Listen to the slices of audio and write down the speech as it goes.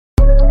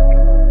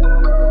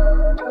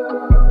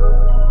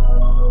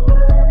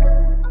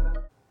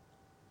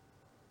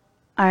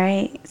All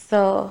right,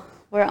 so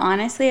we're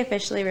honestly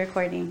officially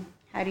recording.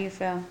 How do you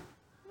feel?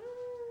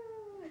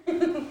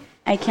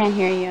 I can't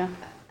hear you.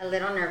 A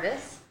little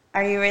nervous.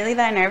 Are you really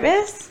that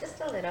nervous?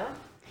 Just a little.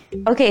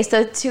 Okay,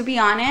 so to be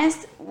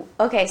honest,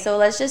 so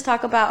let's just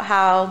talk about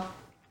how,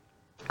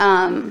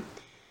 how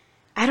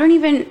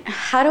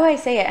do I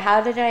say it? How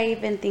did I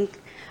even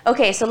think?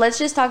 Okay, so let's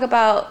just talk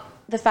about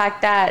the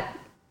fact that,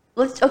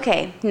 let's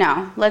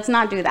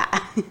not do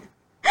that.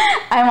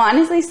 I'm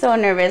honestly so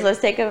nervous. Let's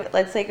take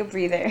a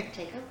breather.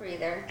 Take a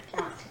breather.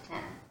 Count to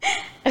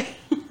 10.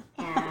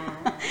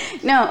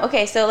 And No,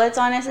 okay, so let's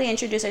honestly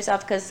introduce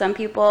ourselves because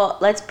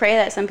let's pray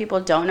that some people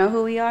don't know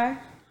who we are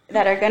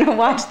that are going to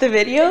watch the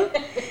video.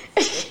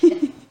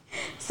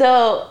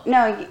 So,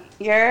 no,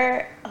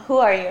 who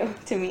are you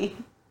to me?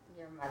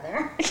 your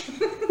mother.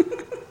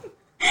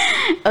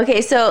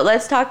 Okay, so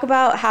let's talk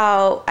about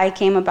how I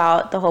came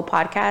about the whole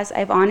podcast.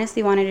 I've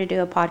honestly wanted to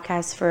do a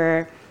podcast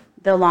for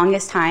the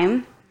longest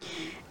time.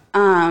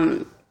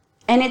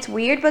 And it's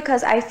weird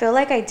because I feel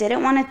like I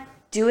didn't want to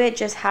do it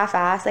just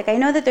half-assed. Like, I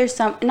know that there's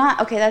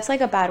that's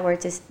like a bad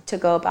word to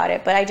go about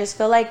it, but I just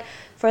feel like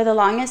for the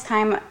longest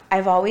time,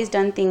 I've always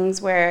done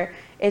things where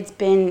it's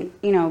been,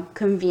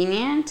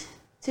 convenient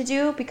to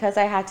do because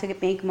I had to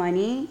make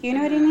money, you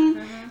know what I mean?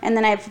 Mm-hmm. And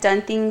then I've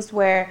done things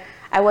where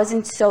I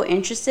wasn't so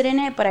interested in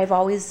it, but I've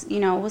always,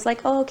 was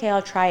like, oh, okay,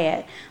 I'll try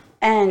it.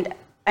 And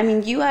I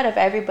mean, you out of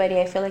everybody,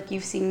 I feel like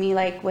you've seen me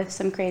like with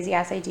some crazy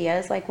ass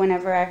ideas. Like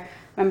remember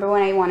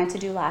when I wanted to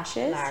do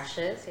lashes?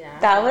 Lashes, yeah.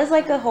 That was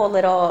like a whole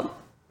little...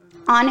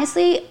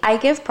 Honestly, I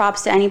give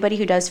props to anybody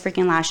who does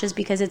freaking lashes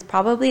because it's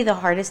probably the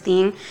hardest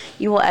thing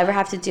you will ever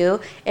have to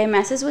do. It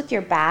messes with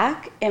your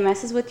back. It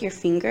messes with your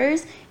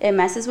fingers. It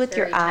messes with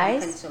your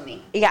eyes.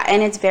 Time-consuming. Yeah,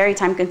 and it's very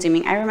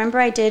time-consuming. I remember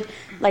I did,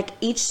 like,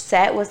 each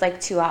set was, like,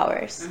 2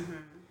 hours. Mm-hmm.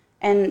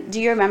 And do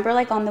you remember,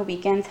 like, on the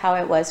weekends how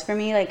it was for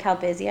me? Like, how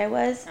busy I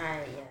was?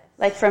 Yes.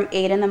 Like, from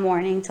 8 in the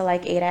morning to,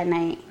 like, 8 at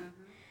night.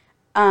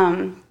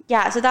 Mm-hmm.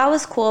 Yeah, so that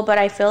was cool, but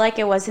I feel like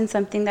it wasn't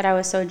something that I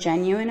was so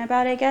genuine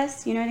about, I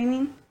guess. You know what I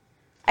mean?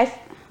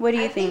 What do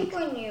you think? I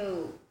think when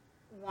you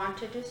want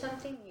to do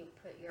something, you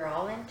put your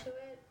all into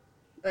it.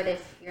 But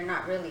if you're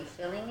not really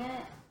feeling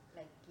it,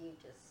 like, you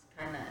just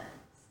kind of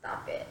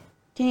stop it.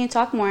 Can you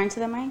talk more into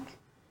the mic?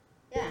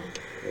 Yeah.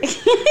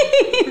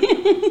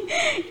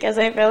 Because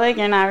I feel like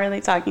you're not really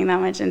talking that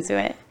much into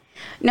it.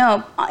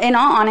 No, in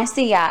all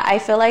honesty, yeah. I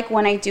feel like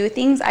when I do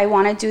things, I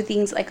want to do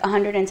things like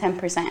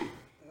 110%.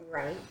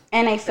 Right.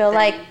 And I feel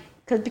like,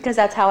 because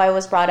that's how I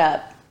was brought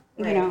up.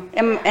 Right.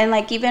 And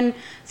like even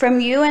from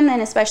you, and then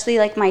especially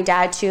like my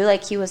dad too,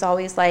 like he was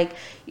always like,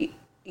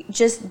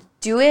 just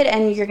do it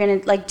and you're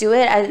gonna like do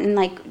it and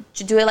like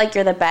do it like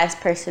you're the best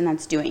person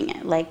that's doing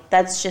it. Like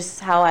that's just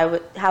how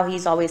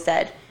he's always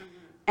said. Mm-hmm.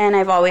 And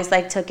I've always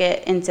like took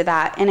it into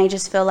that. And I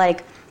just feel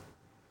like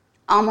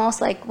almost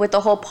like with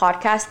the whole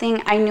podcast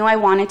thing, I knew I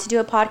wanted to do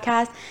a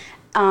podcast.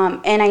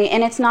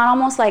 And it's not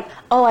almost like,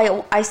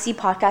 oh, I see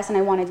podcasts and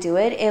I want to do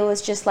it. It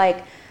was just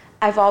like,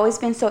 I've always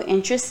been so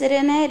interested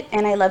in it,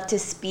 and I love to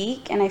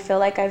speak, and I feel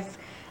like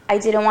I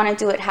didn't want to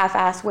do it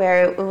half-assed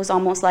where it was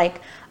almost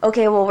like,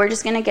 okay, well, we're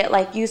just going to get,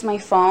 like, use my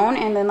phone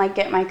and then, like,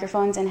 get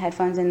microphones and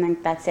headphones, and,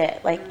 like, that's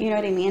it. Like, you know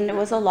what I mean? There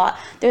was a lot.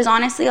 There's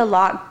honestly a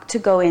lot to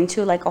go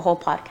into, like, a whole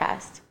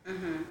podcast.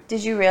 Mm-hmm.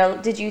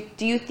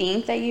 Do you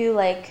think that you,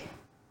 like,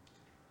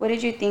 what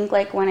did you think,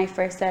 like, when I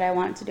first said I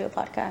wanted to do a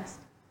podcast?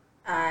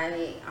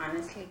 I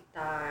honestly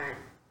thought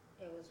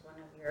it was one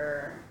of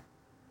your...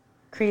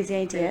 Crazy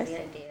ideas,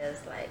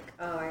 like,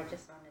 oh, I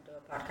just want to do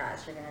a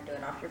podcast. You're gonna do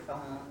it off your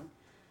phone.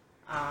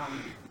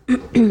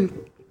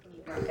 You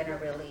weren't gonna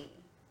really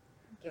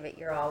give it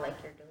your all like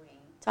you're doing.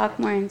 Talk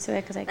more into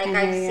it because I can't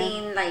I've hear you.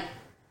 seen like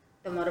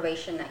the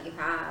motivation that you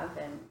have,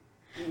 and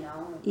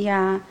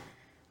Yeah,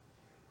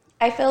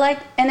 I feel like,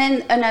 and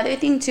then another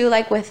thing too,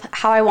 like with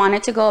how I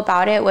wanted to go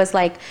about it was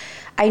like,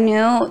 I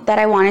knew that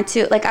I wanted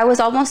to, like, I was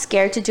almost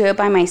scared to do it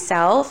by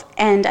myself,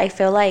 and I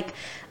feel like,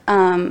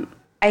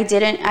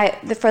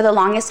 for the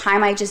longest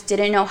time, I just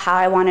didn't know how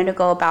I wanted to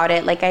go about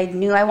it. Like, I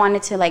knew I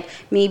wanted to, like,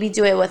 maybe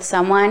do it with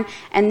someone.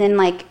 And then,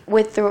 like,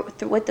 with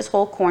this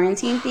whole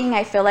quarantine thing,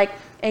 I feel like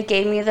it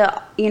gave me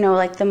the,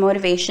 like, the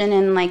motivation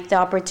and, like, the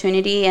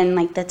opportunity and,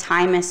 like, the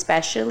time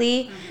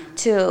especially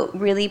to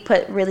really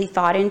put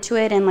thought into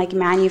it and, like,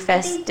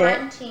 manifest it.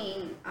 I think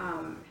quarantine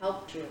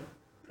helped you.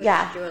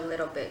 Yeah. You a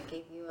little bit,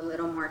 gave you a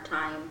little more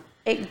time.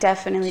 It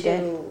definitely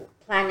did.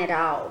 Plan it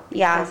out.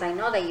 Yeah. Because I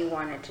know that you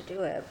wanted to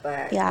do it,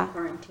 but yeah.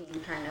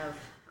 Quarantine kind of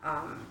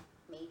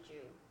made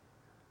you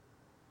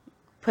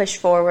push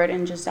forward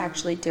and just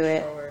actually do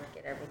it. Forward,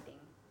 get everything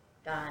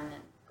done,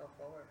 and go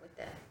forward with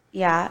it.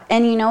 Yeah.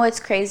 And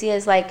what's crazy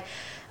is like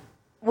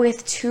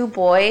with 2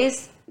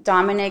 boys,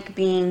 Dominic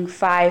being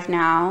 5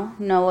 now,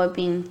 Noah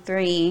being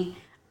 3,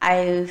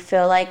 I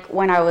feel like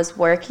when I was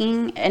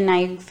working, and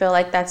I feel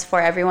like that's for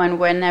everyone,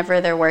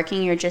 whenever they're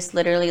working, you're just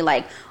literally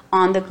like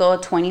on the go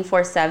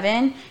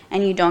 24/7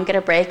 and you don't get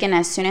a break. And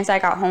as soon as I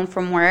got home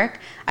from work,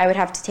 I would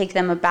have to take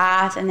them a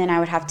bath, and then I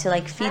would have to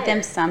like feed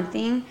them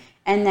something.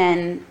 and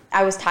then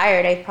I was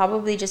tired. I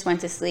probably just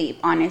went to sleep,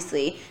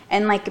 honestly.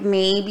 And like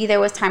maybe there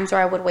was times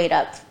where I would wait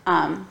up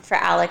for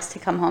Alex to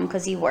come home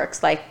because he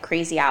works like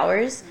crazy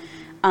hours.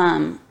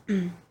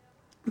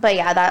 But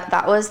yeah,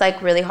 that was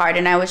like really hard,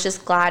 and I was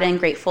just glad and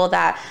grateful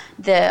that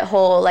the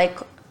whole like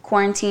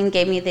quarantine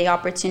gave me the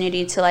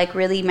opportunity to like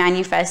really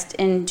manifest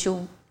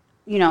into,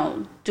 you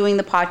know, doing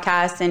the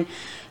podcast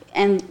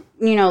and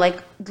you know,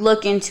 like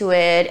look into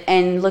it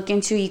and look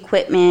into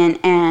equipment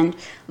and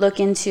look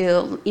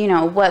into, you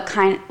know, what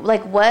kind,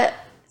 like what,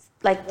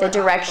 like the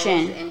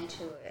direction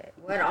into it.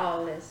 What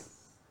all is.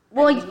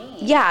 Well,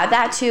 yeah,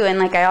 that too. And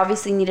like I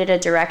obviously needed a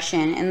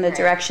direction, and the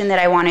direction that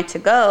I wanted to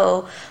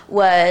go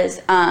was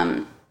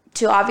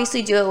to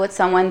obviously do it with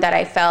someone that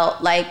I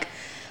felt like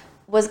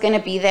was going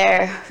to be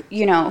there,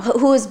 you know,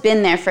 who has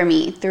been there for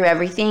me through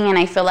everything. And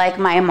I feel like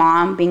my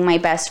mom being my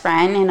best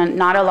friend, and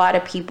not a lot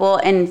of people,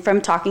 and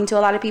from talking to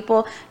a lot of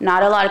people,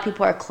 not a lot of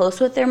people are close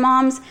with their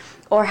moms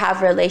or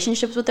have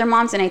relationships with their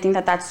moms. And I think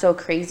that that's so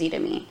crazy to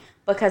me,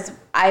 because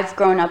I've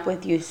grown up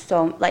with you,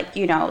 so like,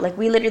 you know, like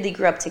we literally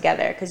grew up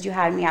together, because you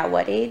had me at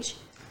what age?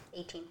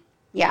 18.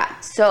 Yeah.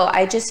 So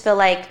I just feel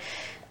like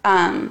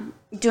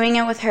doing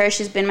it with her,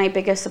 she's been my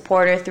biggest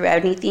supporter through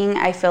anything.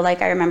 I feel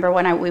like I remember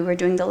when we were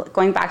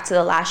going back to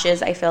the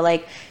lashes, I feel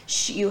like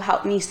you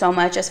helped me so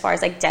much as far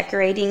as like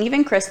decorating.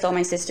 Even Crystal,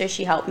 my sister,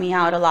 she helped me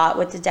out a lot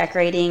with the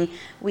decorating.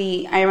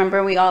 I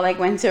remember we all like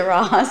went to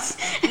Ross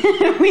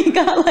and we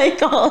got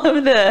like all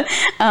of the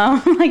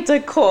like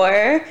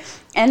decor.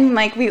 And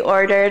like we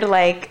ordered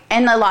like,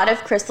 and a lot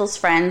of Crystal's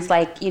friends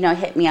like, you know,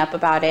 hit me up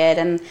about it.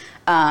 And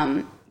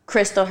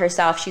Crystal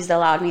herself, she's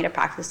allowed me to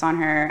practice on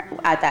her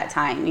at that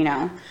time, you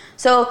know.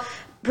 So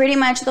pretty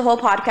much the whole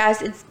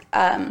podcast, it's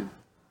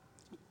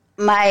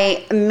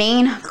my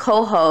main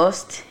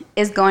co-host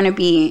is going to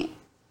be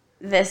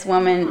this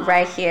woman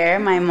right here,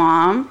 my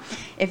mom,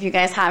 if you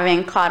guys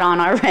haven't caught on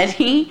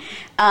already.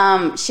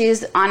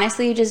 She's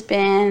honestly just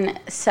been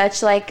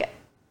such like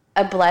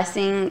a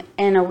blessing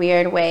in a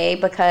weird way,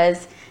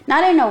 because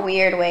not in a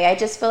weird way, I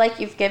just feel like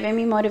you've given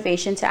me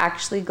motivation to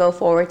actually go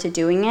forward to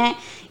doing it,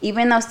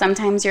 even though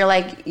sometimes you're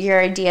like, your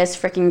idea is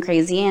freaking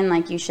crazy and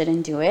like you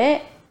shouldn't do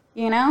it,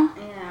 you know?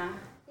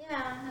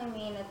 Yeah, I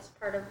mean, it's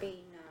part of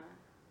being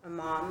a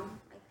mom,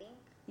 I think.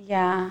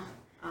 Yeah.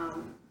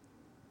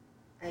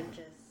 I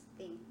just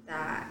think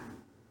that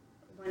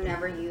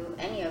whenever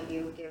any of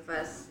you give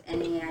us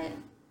any,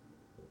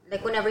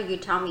 like whenever you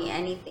tell me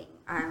anything,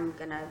 I'm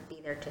going to be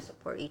there to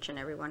support each and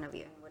every one of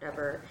you in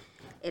whatever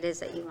it is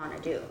that you want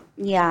to do.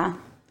 Yeah,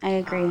 I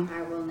agree.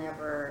 I will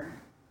never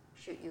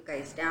shoot you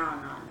guys down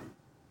on,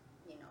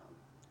 you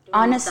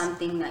know, doing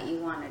something that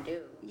you want to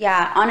do.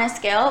 Yeah, on a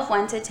scale of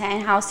 1 to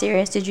 10, how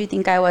serious did you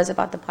think I was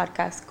about the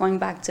podcast? Going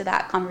back to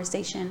that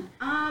conversation.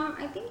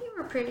 I think you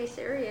were pretty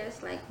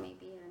serious, like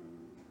maybe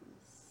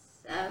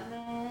a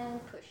 7,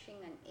 pushing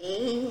an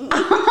 8.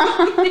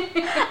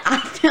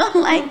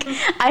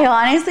 I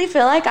honestly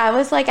feel like I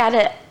was like at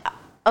a,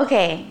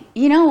 okay,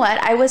 you know what?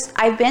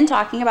 I've been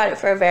talking about it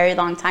for a very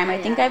long time. I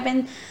think I've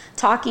been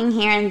talking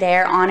here and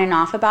there on and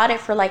off about it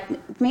for like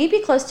maybe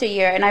close to a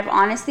year. And I've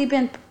honestly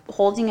been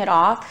holding it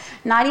off,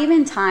 not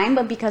even time,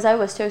 but because I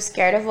was so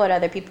scared of what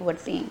other people would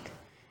think.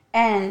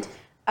 And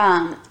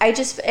and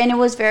it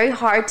was very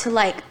hard to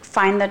like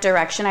find the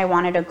direction I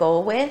wanted to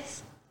go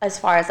with, as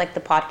far as like the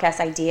podcast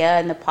idea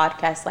and the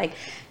podcast, like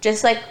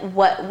just like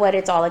what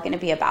it's all going to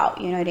be about.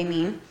 You know what I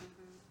mean?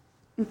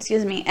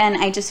 Excuse me. And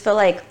I just feel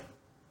like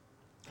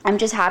I'm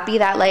just happy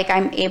that like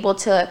I'm able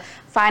to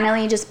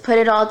finally just put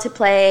it all to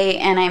play,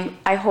 and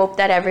I hope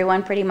that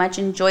everyone pretty much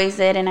enjoys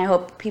it, and I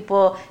hope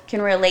people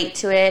can relate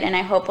to it, and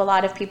I hope a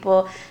lot of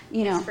people,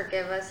 you know. Just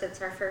forgive us,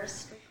 it's our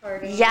first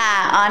recording.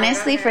 Yeah,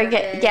 honestly,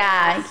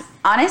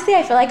 honestly,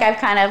 I feel like I've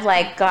kind of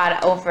like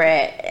got over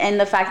it, and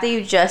the fact that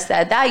you just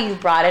said that, you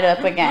brought it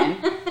up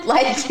again.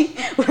 Like,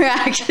 we're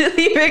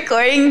actually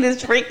recording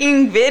this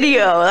freaking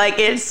video. Like,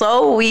 it's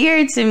so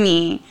weird to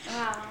me.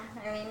 Wow,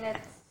 I mean,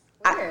 it's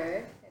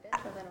weird.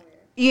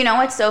 You know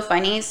what's so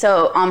funny?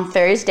 So on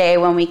Thursday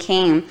when we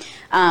came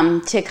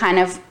to kind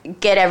of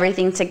get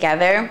everything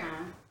together,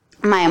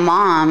 my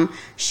mom,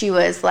 she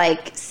was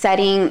like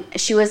painting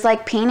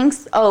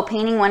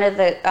one of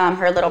the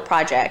her little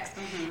projects.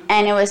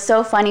 And it was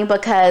so funny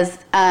because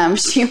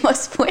she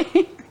was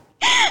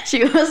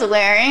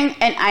wearing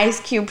an Ice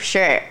Cube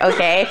shirt,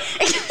 okay?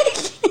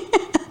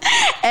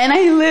 And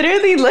I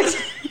literally looked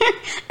at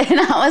her and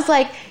I was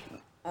like,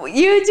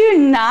 you do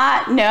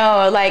not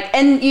know, like,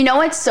 and you know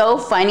what's so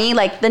funny?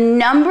 Like, the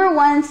number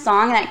one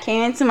song that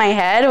came into my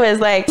head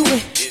was like, I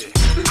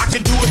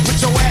can do it,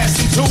 put your ass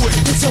into it,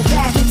 put your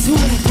ass into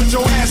it, put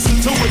your ass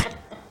into it.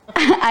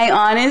 I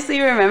honestly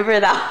remember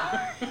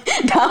that.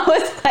 That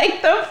was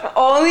like the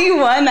only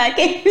one that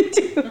came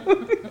to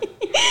me.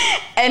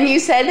 And you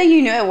said that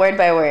you knew it word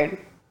by word.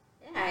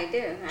 Yeah, I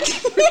do.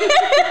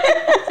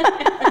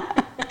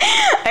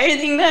 I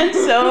think that's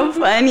so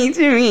funny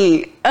to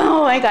me.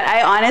 Oh my god,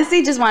 I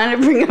honestly just wanted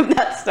to bring up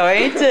that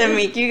story to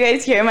make you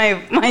guys hear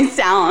my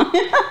sound.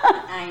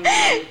 I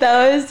know.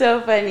 That was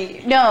so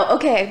funny. No,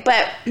 okay,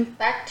 but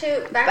Back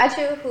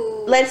to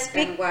who. Let's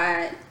speak. And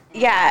what.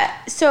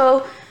 yeah,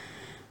 so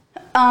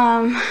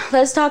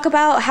let's talk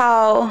about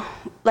how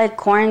like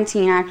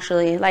quarantine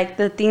actually, like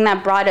the thing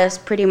that brought us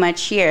pretty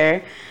much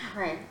here.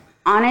 Right.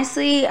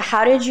 Honestly,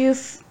 how did you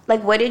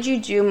like what did you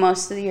do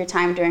most of your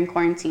time during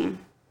quarantine?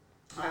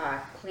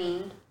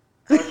 Cleaned,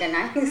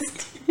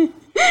 organized.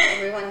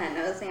 Everyone that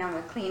knows me, I'm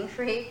a clean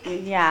freak.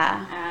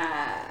 Yeah.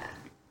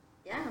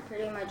 Yeah,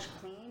 pretty much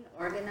clean,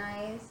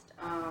 organized.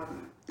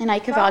 And I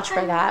could vouch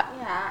for that.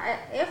 Yeah,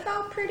 it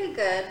felt pretty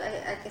good.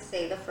 I could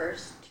say the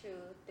first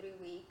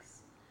 2-3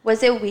 weeks.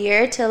 Was it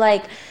weird to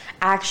like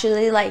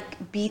actually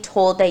like be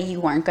told that you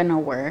weren't gonna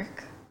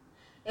work?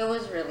 It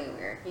was really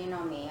weird. You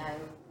know me,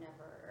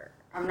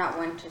 I'm not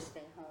one to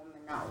stay home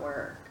and not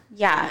work.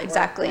 Yeah,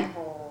 exactly. My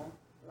whole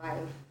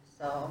life,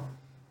 so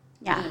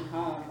yeah. being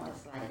home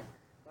was like,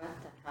 what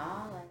the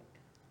hell? Like,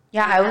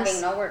 yeah,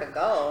 having nowhere to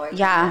go.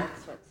 Yeah.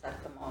 That's what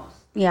sucked the most.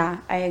 Yeah,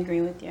 I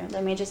agree with you.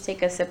 Let me just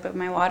take a sip of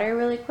my water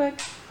really quick.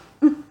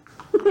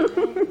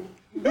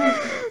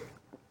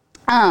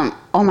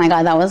 Oh my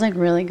god, that was like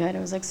really good. It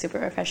was like super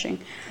refreshing.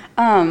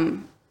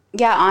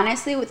 Yeah,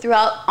 honestly,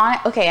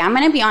 okay, I'm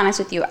gonna be honest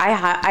with you.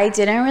 I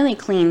didn't really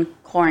clean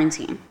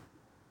quarantine.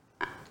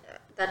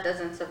 That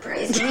doesn't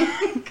surprise me.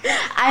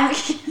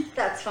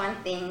 That's one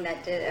thing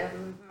that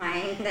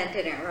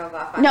didn't rub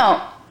off on me.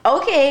 No,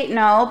 okay,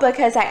 no,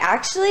 because I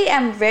actually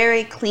am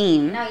very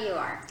clean. No, you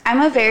are.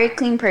 I'm a very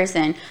clean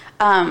person.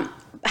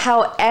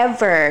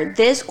 However,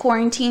 this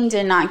quarantine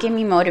did not give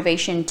me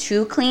motivation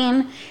to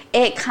clean.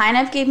 It kind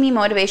of gave me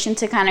motivation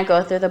to kind of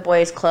go through the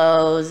boys'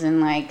 clothes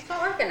and like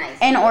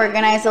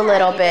organize a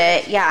little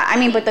bit. Yeah, I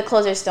mean, but the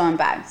clothes are still in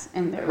bags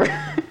in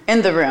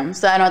the room,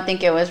 so I don't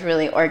think it was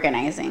really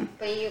organizing.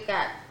 But you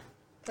got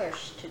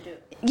pushed to do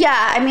it.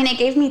 Yeah, I mean, it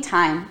gave me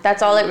time.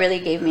 That's all it really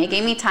gave me. It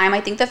gave me time. I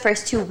think the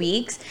first 2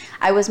 weeks,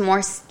 I was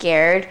more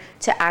scared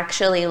to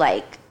actually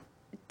like.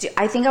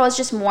 I think I was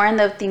just more in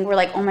the thing where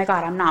like, oh my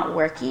god, I'm not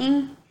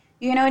working.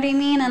 You know what I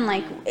mean? And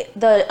like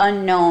the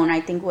unknown, I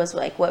think was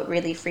like what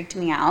really freaked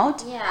me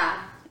out. Yeah.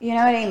 You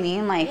know what I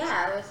mean? Like.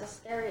 Yeah, it was a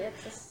scary.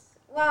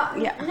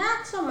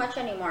 Not so much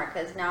anymore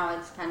because now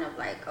it's kind of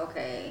like,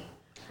 okay,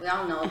 we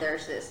all know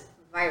there's this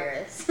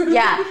virus.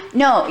 Yeah.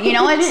 No, you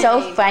know what's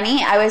so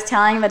funny? I was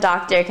telling the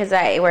doctor because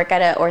I work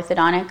at an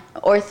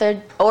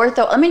ortho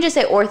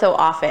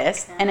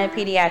office and a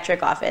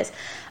pediatric office.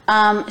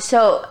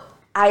 So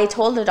I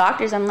told the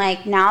doctors, I'm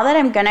like, now that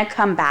I'm gonna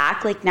come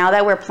back, like now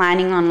that we're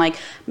planning on like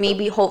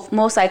maybe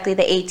most likely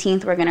the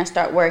 18th we're gonna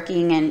start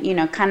working and you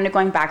know kind of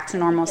going back to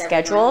normal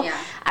schedule. Yeah.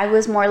 I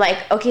was more like,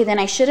 okay, then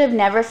I should have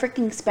never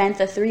freaking spent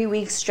the 3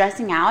 weeks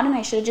stressing out, and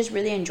I should have just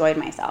really enjoyed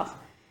myself.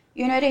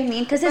 You know what I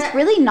mean? Because it's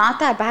really not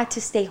that bad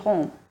to stay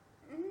home.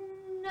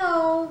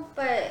 No,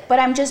 but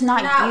I'm just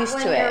not used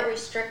to it. When you're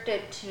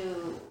restricted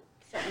to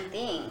certain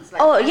things.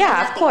 Like,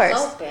 of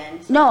course.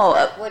 Open, so no.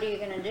 Like, what are you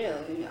gonna do?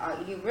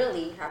 You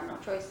really have no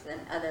choice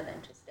other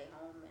than to stay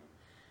home and.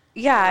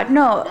 Yeah.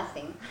 No.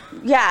 Nothing.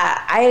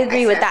 Yeah, I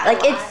agree with that.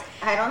 Like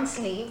I don't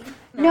sleep.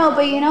 No,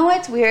 but you know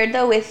what's weird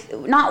though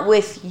not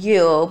with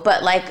you,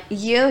 but like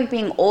you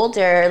being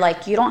older,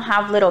 like you don't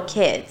have little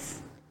kids.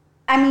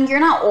 I mean, you're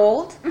not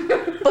old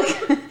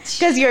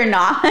because you're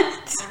not.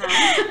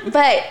 Uh-huh.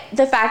 But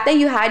the fact that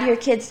you had your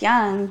kids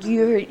young,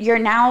 you're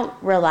now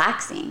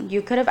relaxing.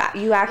 You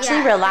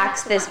actually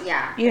relaxed this.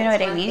 Yeah, you know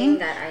what I mean? Thing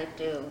that I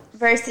do.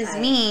 Versus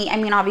me, I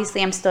mean,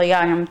 obviously I'm still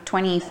young. I'm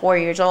 24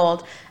 years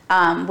old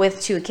with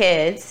 2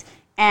 kids.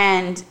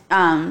 And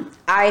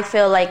I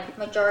feel like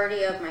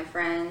majority of my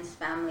friends,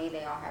 family,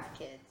 they all have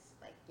kids,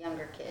 like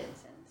younger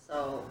kids, and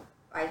so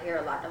I hear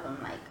a lot of them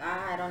like,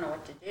 I don't know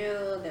what to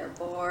do. They're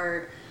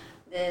bored,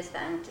 this,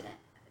 that, and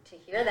to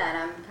hear that,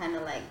 I'm kind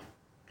of like,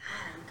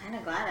 God, I'm kind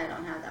of glad I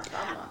don't have that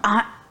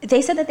problem.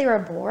 They said that they were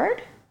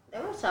bored.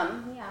 There were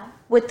some, yeah.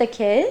 With the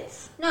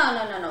kids? No.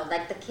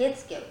 Like the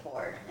kids get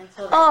bored, and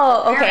so.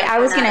 Like, okay. I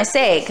was gonna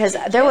say because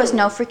there was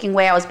no freaking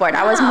way I was bored.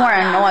 I was more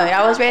annoyed.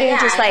 I was ready to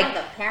just like.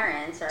 The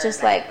parents are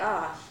just like,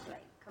 oh,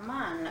 like come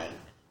on, like.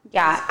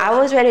 Yeah, I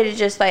was ready to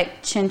just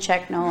like chin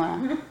check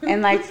Noah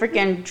and like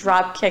freaking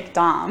drop kick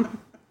Dom,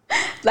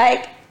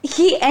 like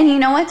and you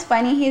know what's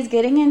funny? He's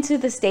getting into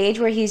the stage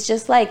where he's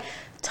just like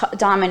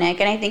Dominic,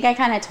 and I think I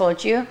kind of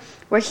told you.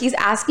 Where he's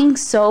asking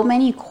so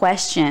many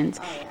questions.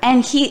 Oh,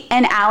 yeah.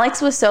 And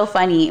Alex was so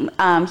funny.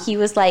 He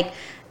was like,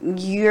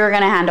 you're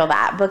gonna handle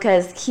that,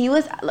 because he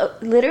was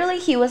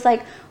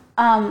like,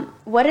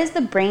 what does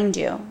the brain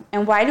do?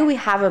 And why do we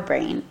have a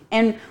brain?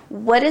 And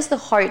what does the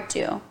heart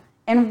do?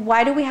 And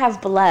why do we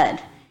have blood?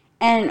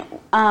 And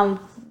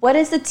what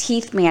is the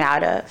teeth made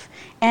out of?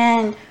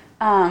 And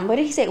what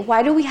did he say?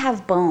 Why do we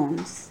have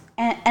bones?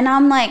 And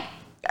I'm like,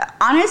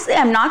 honestly,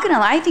 I'm not gonna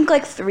lie, I think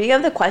like 3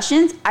 of the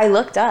questions I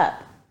looked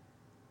up.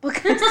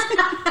 Because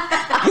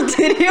I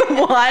didn't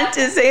want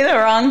to say the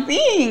wrong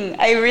thing.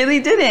 I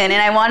really didn't.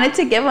 And I wanted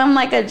to give him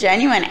like a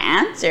genuine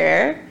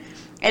answer.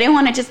 I didn't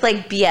want to just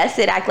like BS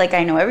it, act like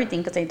I know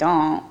everything, because I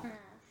don't.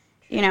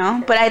 You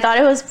know? But I thought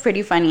it was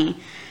pretty funny.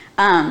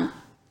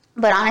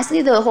 But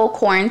honestly, the whole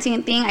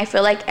quarantine thing, I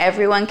feel like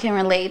everyone can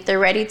relate. They're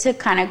ready to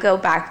kind of go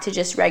back to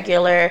just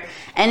regular.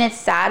 And it's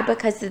sad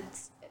because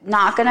it's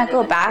not going to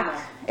go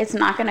back. It's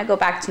not going to go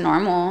back to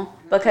normal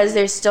because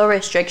there's still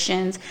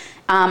restrictions.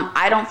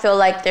 I don't feel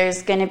like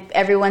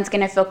everyone's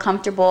going to feel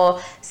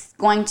comfortable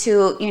going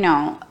to, you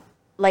know,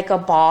 like a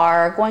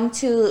bar, going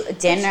to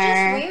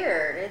dinner. It's just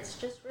weird. It's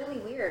just really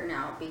weird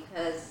now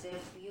because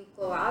if you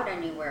go out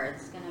anywhere,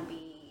 it's going to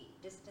be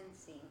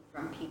distancing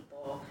from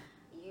people.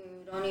 You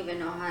don't even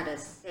know how to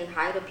say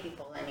hi to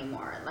people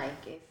anymore. Like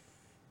if,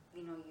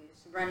 you know,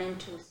 you run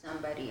into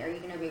somebody, are you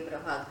going to be able to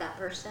hug that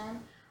person?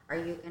 Are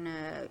you going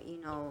to,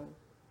 you know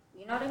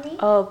what I mean?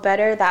 Oh,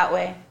 better that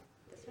way.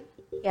 This way?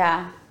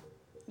 Yeah.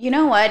 You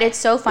know what? It's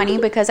so funny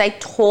because I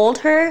told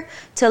her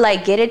to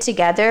like get it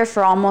together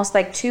for almost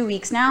like 2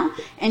 weeks now,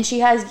 and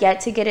she has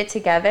yet to get it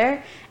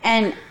together.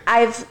 And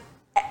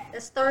The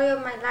story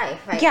of my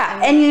life.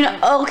 And you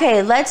know,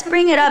 okay, let's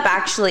bring it up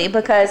actually,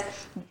 because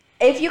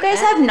if you guys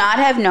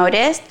have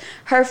noticed,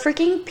 her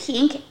freaking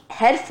pink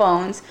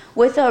headphones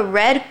with a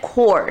red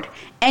cord.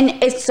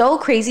 And it's so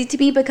crazy to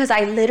me because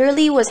I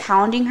literally was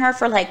hounding her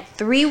for like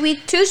 2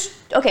 weeks.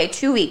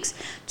 2 weeks.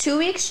 2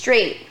 weeks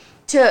straight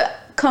to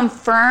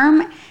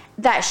confirm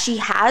that she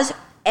has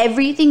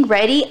everything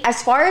ready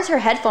as far as her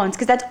headphones,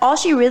 because that's all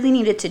she really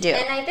needed to do.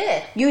 And I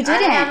did. You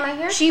didn't. I have my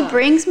headphones. She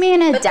brings me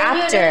an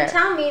adapter. But then you didn't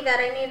tell me that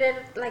I needed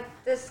like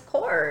this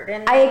cord.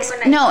 And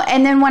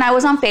and then when I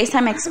was on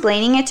FaceTime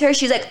explaining it to her,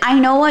 she's like, I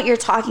know what you're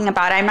talking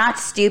about. I'm not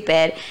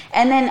stupid.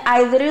 And then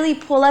I literally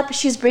pull up,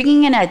 she's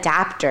bringing an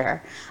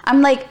adapter.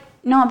 I'm like,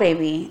 no,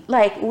 baby.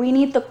 Like, we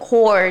need the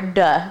cord.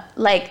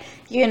 Like,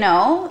 you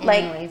know,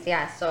 like. Anyways,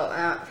 yeah.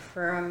 So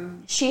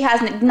she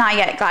has not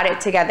yet got it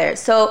together.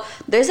 So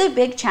there's a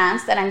big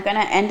chance that I'm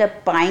gonna end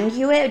up buying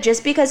you it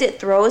just because it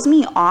throws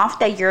me off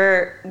that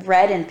you're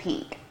red and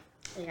pink.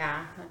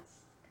 Yeah, that's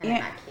kind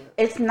of not cute.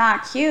 It's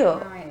not cute.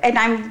 No, and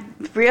I'm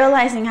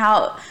realizing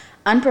how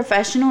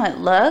unprofessional it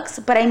looks.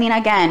 But I mean,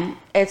 again,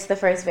 it's the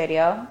first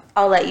video.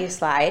 I'll let you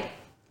slide.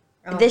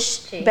 Oh,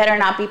 this better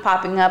not be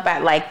popping up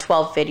at like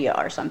 12 video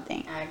or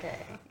something. Okay.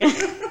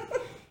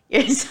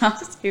 You're so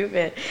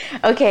stupid.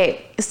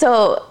 Okay,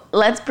 so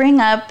let's bring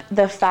up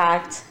the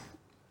fact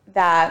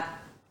that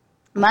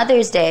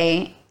Mother's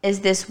Day is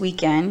this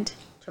weekend.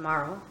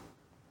 Tomorrow.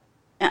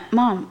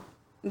 Mom,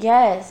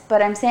 yes,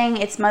 but I'm saying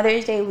it's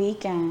Mother's Day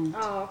weekend.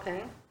 Oh,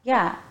 okay.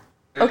 Yeah.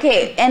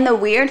 Okay, and the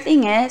weird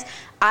thing is,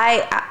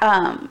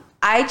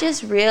 I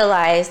just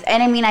realized,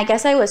 and I mean, I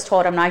guess I was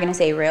told, I'm not going to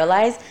say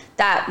realized,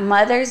 that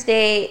Mother's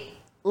Day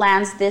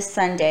lands this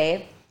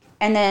Sunday,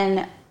 and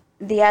then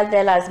Dia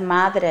de las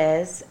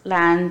Madres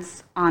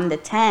lands on the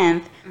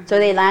 10th, so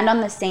they land on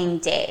the same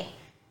day.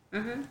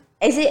 Mm-hmm.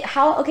 Is it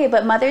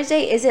but Mother's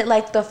Day, is it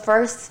like the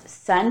first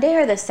Sunday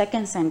or the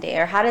second Sunday?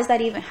 Or how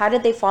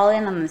did they fall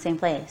in on the same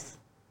place?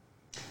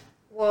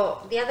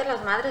 Well, Dia de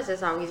las Madres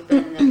has always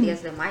been el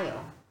 10 de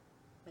Mayo,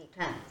 May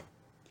 10th.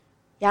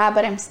 Yeah,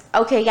 but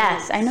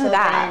yes, I know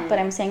that, but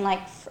I'm saying like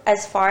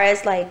as far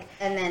as like.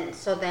 And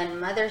then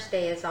Mother's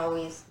Day is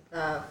always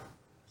the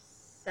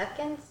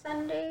second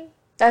Sunday.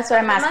 That's what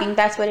I'm asking.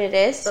 That's what it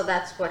is? So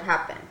that's what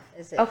happened.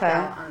 Is it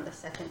fell on the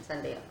second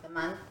Sunday of the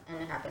month,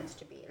 and it happens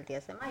to be el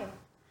 10 de Mayo,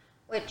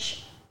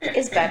 which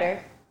is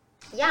better.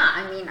 Yeah,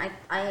 I mean,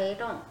 I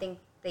don't think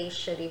they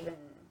should even.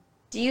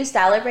 Do you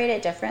celebrate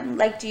it different?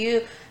 Like,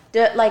 you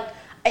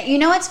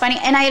know what's funny?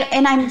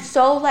 And I'm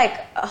so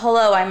like,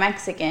 hello, I'm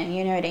Mexican.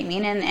 You know what I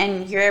mean?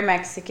 And you're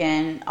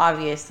Mexican,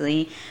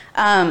 obviously.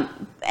 And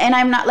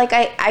I'm not like,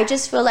 I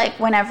just feel like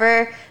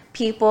whenever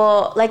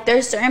people, like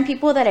there's certain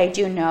people that I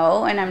do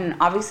know, and I'm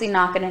obviously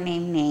not going to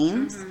name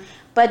names,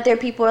 but there are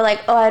people who are like,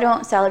 oh, I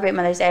don't celebrate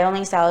Mother's Day. I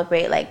only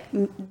celebrate like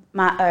Dia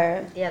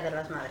de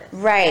las Madres.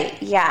 Right,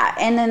 yeah.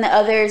 And then the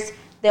others,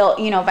 they'll,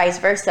 vice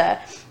versa.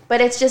 But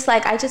it's just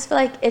like, I just feel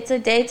like it's a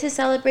day to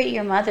celebrate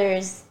your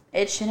mothers.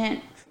 It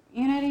shouldn't,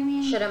 you know what I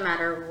mean? Shouldn't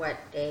matter what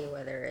day,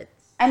 whether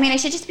it's. I mean, it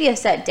should just be a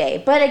set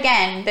day. But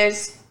again,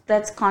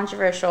 that's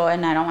controversial,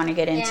 and I don't want to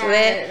get into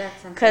it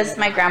because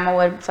my grandma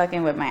would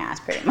fucking whip my ass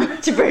pretty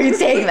much for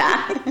saying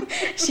that.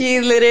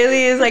 She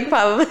literally is like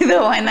probably the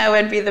one that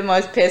would be the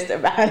most pissed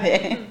about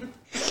it.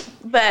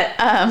 But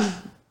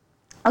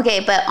okay,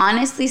 but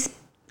honest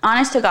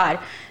to God,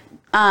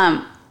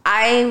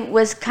 I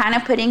was kind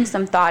of putting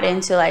some thought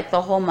into like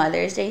the whole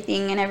Mother's Day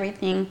thing and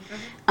everything,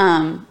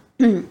 and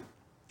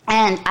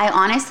I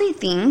honestly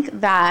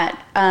think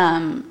that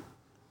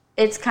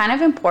it's kind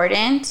of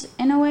important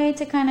in a way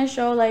to kind of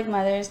show like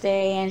Mother's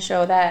Day and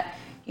show that,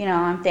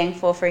 I'm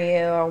thankful for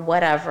you or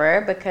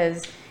whatever,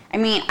 because I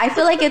mean, I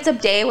feel like it's a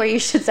day where you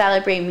should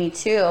celebrate me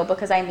too,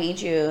 because I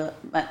made you,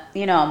 a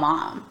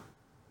mom.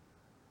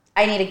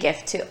 I need a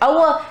gift too. Oh,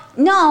 well,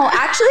 no,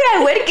 actually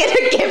I would get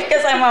a gift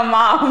because I'm a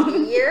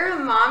mom. You're a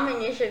mom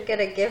and you should get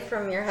a gift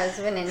from your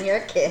husband and your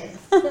kids.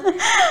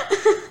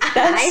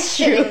 I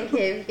shouldn't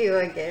give you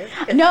a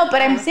gift. No,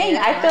 but I'm saying,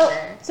 I feel,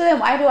 so then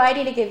why do I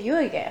need to give you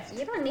a gift?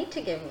 You don't need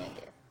to give me a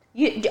gift.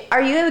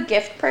 Are you a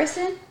gift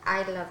person?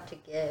 I love to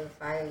give.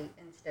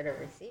 Instead of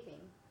receiving.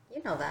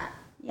 You know that.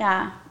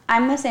 Yeah,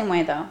 I'm the same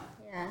way though.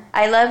 Yeah.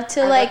 I love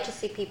to I love to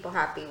see people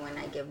happy when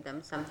I give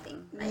them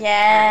something. Like,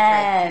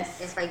 yes.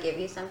 Like if I give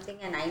you something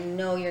and I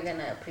know you're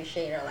gonna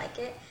appreciate or like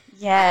it.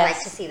 Yes. I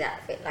like to see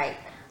that. Like.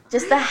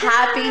 Just the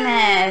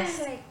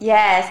happiness.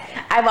 Yes.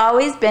 I've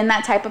always been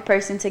that type of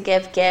person to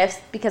give gifts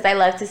because I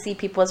love to see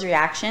people's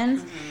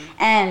reactions.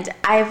 And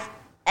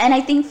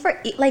I think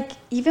for like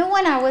even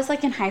when I was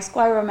like in high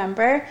school, I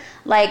remember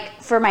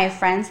like for my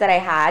friends that I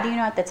had,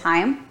 at the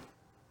time,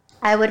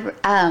 I would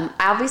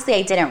obviously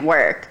I didn't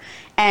work,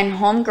 and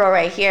homegirl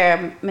right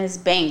here, Miss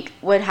Bank,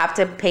 would have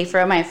to pay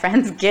for my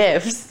friends'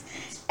 gifts.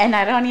 And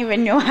I don't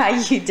even know how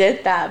you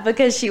did that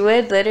because she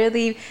would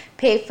literally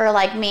pay for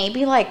like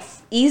maybe like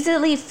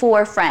easily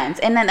 4 friends.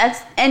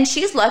 And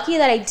she's lucky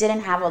that I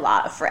didn't have a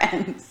lot of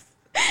friends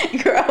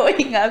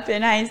growing up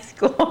in high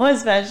school,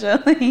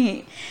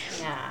 especially.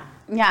 Yeah.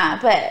 Yeah,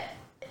 but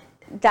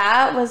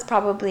that was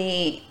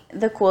probably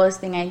the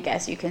coolest thing I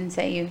guess you can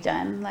say you've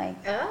done.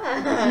 Like,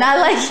 not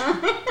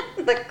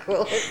like the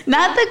coolest.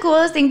 Not the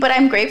coolest thing, but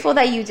I'm grateful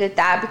that you did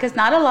that because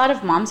not a lot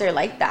of moms are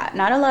like that.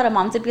 Not a lot of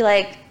moms would be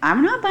like,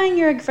 I'm not buying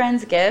your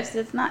friends gifts.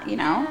 It's not,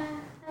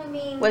 I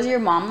mean. Was your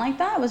mom like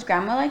that? Was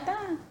grandma like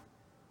that?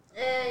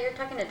 You're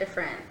talking a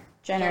different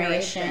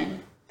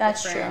generation.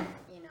 That's true.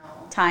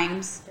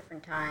 Times.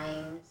 Different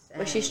times.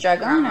 Was she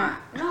struggling?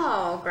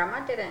 No,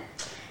 grandma didn't.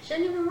 She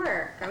didn't even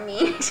work. I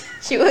mean,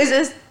 she was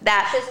just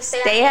that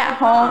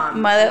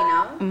stay-at-home mother,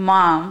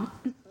 mom.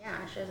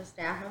 Yeah, she was a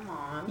stay-at-home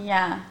mom.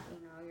 Yeah.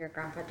 Your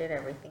grandpa did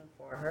everything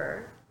for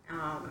her.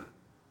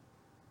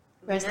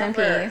 Rest in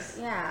peace.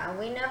 Yeah,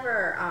 we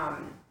never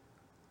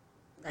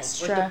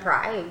were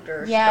deprived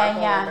or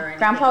struggled or anything.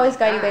 Grandpa always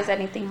got you guys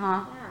anything,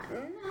 huh? Yeah,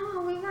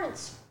 no, we weren't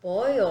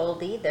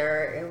spoiled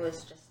either. It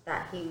was just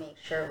that he made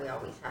sure we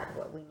always had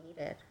what we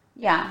needed.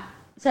 Yeah,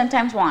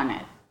 sometimes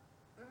wanted.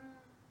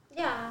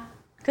 Yeah.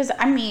 Because,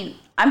 I mean,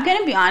 I'm going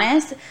to be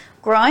honest.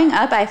 Growing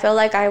up, I feel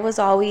like I was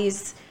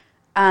always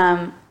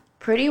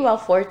pretty well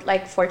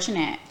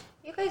fortunate.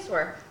 You guys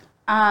were.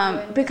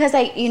 Because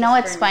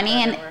it's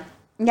funny. And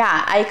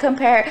yeah, I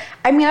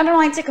don't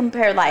like to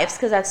compare lives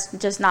because that's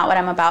just not what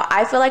I'm about.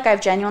 I feel like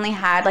I've genuinely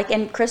had,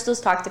 and Crystal's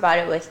talked about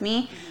it with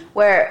me,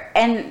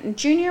 and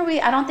Junior,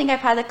 I don't think I've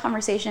had the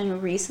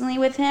conversation recently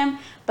with him,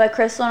 but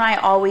Crystal and I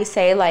always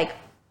say,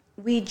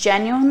 we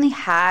genuinely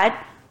had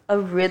a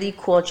really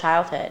cool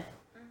childhood.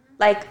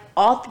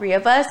 All 3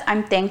 of us,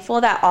 I'm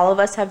thankful that all of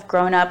us have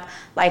grown up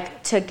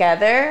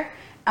together.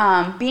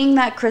 Being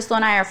that Crystal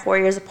and I are 4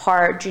 years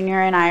apart,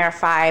 Junior and I are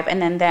 5, and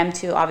then them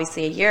 2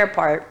 obviously a year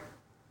apart,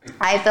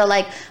 I feel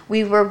like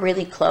we were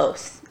really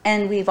close,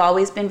 and we've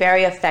always been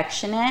very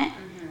affectionate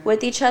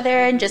with each other,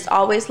 and just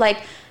always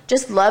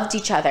just loved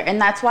each other.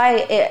 And that's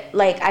why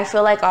I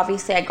feel like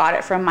obviously I got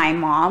it from my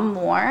mom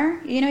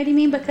more, you know what I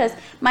mean? Because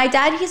my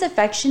dad, he's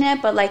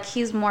affectionate, but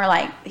he's more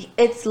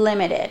it's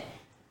limited.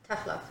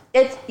 Tough love.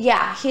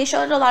 He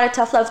showed a lot of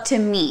tough love to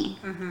me.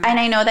 And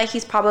I know that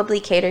he's probably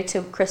catered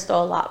to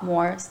Crystal a lot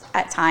more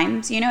at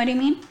times, you know what I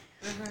mean?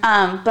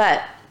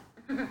 But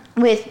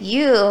with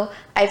you,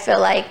 I feel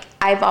like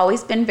I've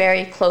always been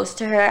very close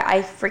to her.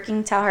 I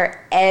freaking tell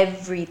her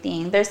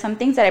everything. There's some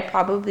things that I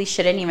probably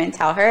shouldn't even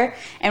tell her.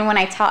 And when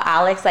I tell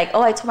Alex, I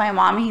told my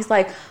mom, he's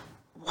like,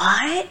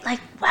 what?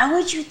 Why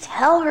would you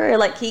tell her?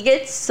 He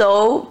gets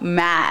so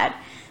mad.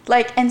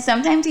 And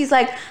sometimes he's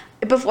like,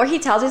 before he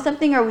tells us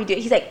something or we do,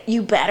 he's like,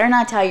 you better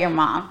not tell your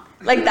mom.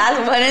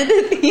 That's one of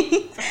the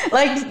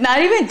things.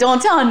 Not even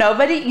don't tell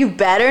nobody. You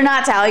better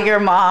not tell your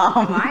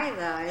mom. Why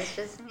though? It's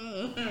just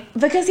me.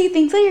 Because he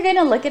thinks that you're going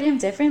to look at him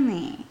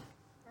differently.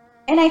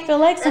 And I feel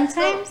like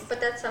sometimes.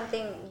 But that's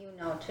something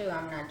too.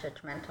 I'm not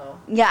judgmental.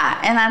 Yeah.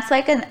 And that's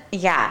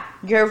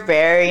you're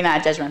very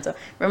not judgmental.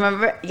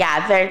 Remember?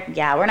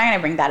 Yeah, we're not going to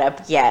bring that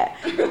up yet.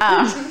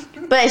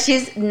 But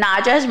she's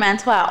not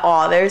judgmental at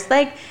all. There's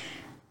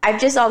I've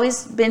just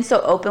always been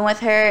so open with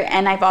her,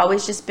 and I've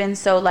always just been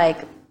so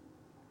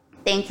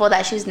thankful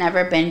that she's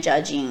never been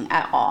judging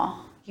at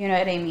all. You know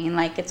what I mean?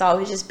 It's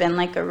always just been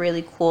a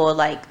really cool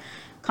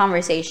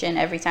conversation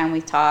every time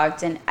we've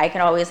talked, and I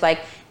can always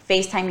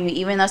FaceTime you,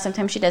 even though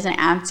sometimes she doesn't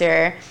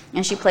answer,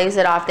 and she plays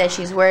it off that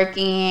she's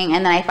working,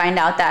 and then I find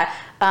out that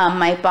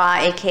my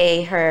ba,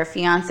 aka her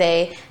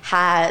fiance,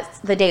 has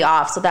the day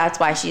off, so that's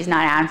why she's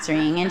not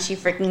answering, and she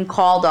freaking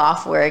called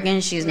off work,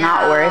 and she's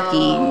not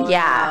working.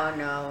 Yeah.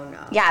 No.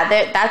 Yeah,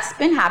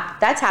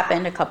 that's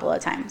happened a couple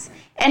of times.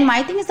 And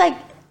my thing is why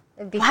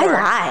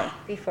lie?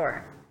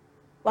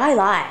 Why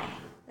lie?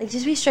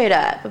 Just be straight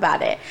up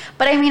about it.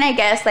 But I mean, I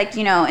guess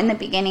in the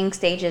beginning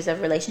stages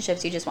of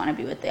relationships, you just want to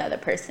be with the other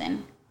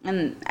person.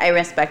 And I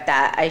respect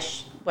that.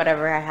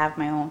 Whatever, I have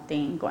my own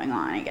thing going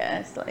on, I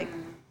guess.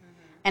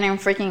 And I'm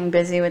freaking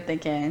busy with the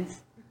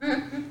kids.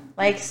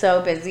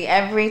 So busy.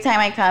 Every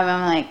time I come,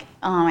 I'm like,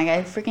 oh my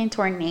God, freaking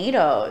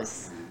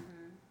tornadoes.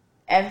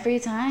 Every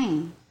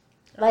time.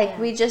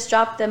 We just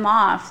dropped them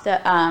off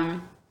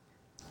at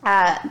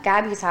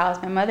Gabby's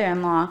house, my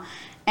mother-in-law.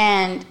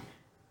 And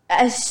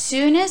as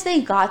soon as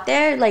they got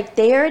there, like,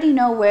 they already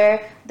know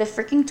where the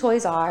freaking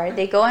toys are.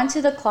 They go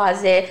into the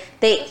closet.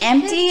 They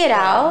empty it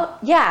out.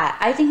 Yeah,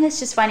 I think that's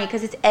just funny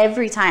because it's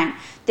every time.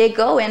 They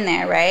go in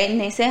there, right? And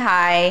they say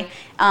hi.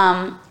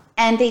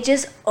 And they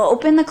just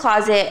open the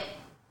closet,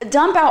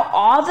 dump out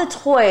all the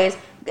toys,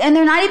 and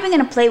they're not even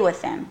going to play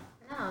with them.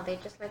 No, they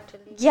just like to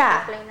leave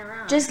Yeah, playing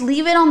around. just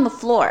leave it on the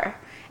floor.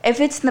 If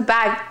it's in the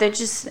bag,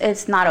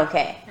 it's not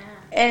okay. Yeah.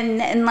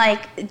 And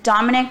like,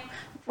 Dominic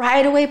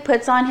right away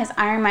puts on his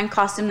Iron Man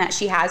costume that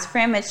she has for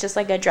him. It's just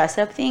like a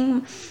dress-up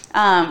thing.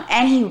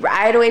 And he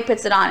right away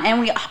puts it on. And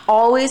we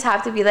always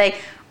have to be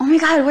like, oh my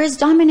God, where's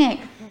Dominic?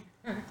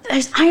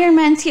 There's Iron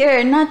Man's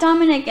here, not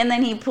Dominic. And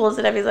then he pulls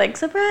it up. He's like,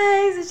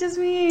 surprise, it's just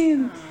me.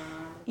 Aww.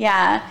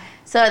 Yeah.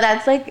 So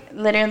that's like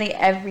literally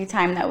every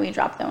time that we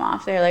drop them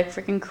off. They're like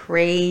freaking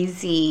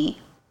crazy.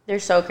 They're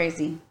so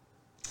crazy.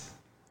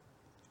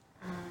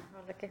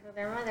 Look at who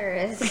their mother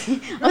is.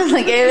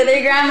 Look at who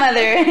their grandmother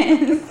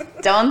is.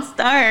 Don't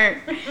start.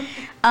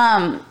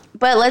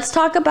 But let's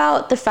talk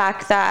about the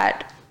fact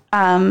that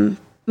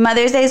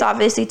Mother's Day is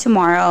obviously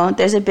tomorrow.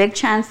 There's a big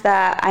chance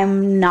that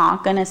I'm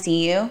not going to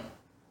see you.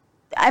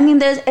 I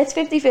mean, it's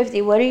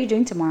 50-50. What are you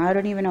doing tomorrow? I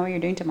don't even know what you're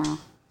doing tomorrow.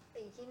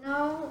 You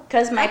know,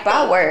 because my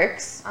pa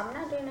works. I'm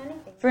not doing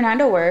anything.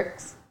 Fernando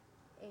works.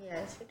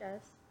 Yes, he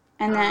does.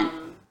 And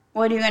then,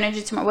 what are you going to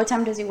do tomorrow? What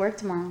time does he work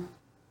tomorrow?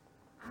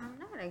 I'm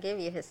not going to give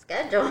you his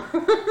schedule.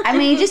 I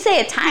mean, you just say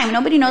a time.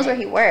 Nobody knows where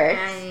he works.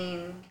 I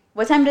mean,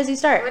 what time does he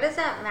start? What does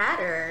that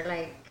matter?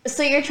 Like,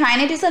 so you're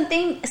trying to do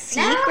something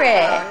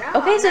secret.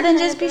 No, okay, so then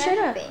just be straight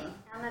up.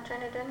 I'm not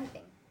trying to do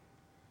anything.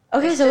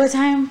 Okay, it's so just,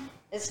 what time?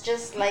 It's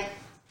just like,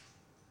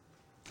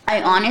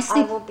 I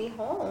honestly... I will be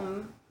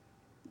home.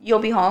 You'll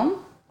be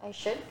home? I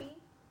should be.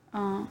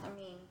 Oh. I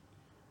mean,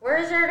 where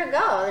is there to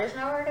go? There's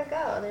nowhere to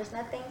go. There's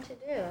nothing to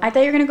do. I thought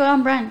you were going to go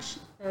on brunch.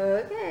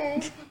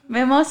 Okay.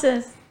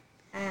 Mimosas.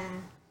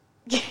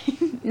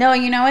 No,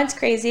 you know what's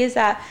crazy is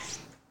that...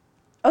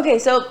 Okay,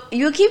 so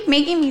you keep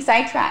making me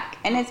sidetrack,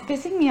 and it's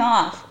pissing me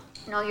off.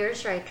 No, you're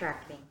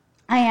sidetracking.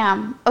 I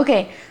am.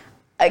 Okay.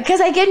 Because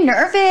I get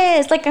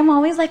nervous. Like, I'm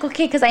always like,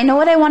 okay, because I know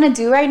what I want to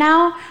do right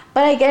now,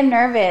 but I get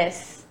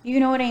nervous. You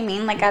know what I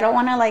mean? Like, I don't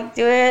want to, like,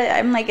 do it.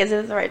 I'm like, is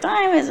it the right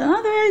time? Is it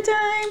not the right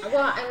time?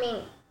 Well, I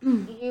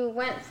mean, you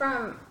went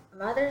from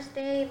Mother's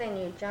Day, then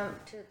you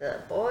jumped to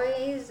the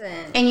boys,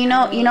 and you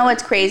know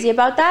what's crazy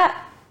about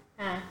that?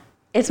 Huh?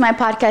 It's my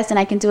podcast, and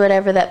I can do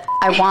whatever that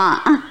I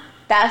want.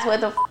 That's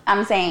what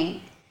I'm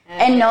saying.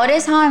 Okay. And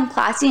notice how I'm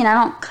classy, and I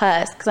don't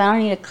cuss, because I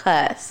don't need to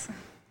cuss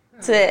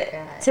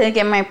to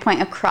get my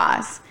point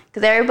across.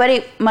 Because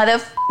everybody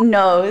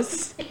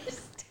knows.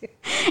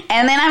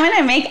 And then I'm going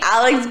to make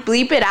Alex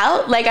bleep it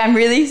out like I'm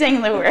really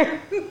saying the word.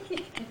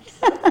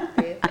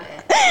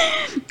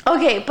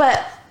 Okay,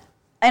 but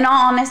in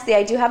all honesty,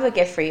 I do have a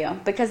gift for you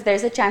because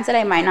there's a chance that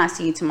I might not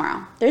see you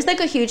tomorrow. There's like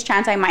a huge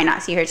chance I might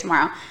not see her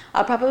tomorrow.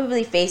 I'll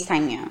probably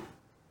FaceTime you.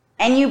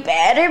 And you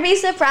better be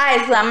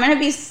surprised because I'm going to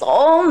be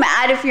so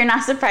mad if you're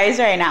not surprised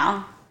right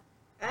now.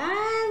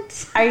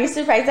 What? Are you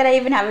surprised that I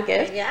even have a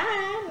gift? Yeah.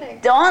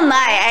 Don't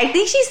lie. I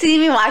think she sees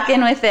me walk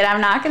in with it.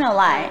 I'm not going to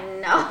lie.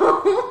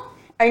 No.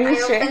 Are you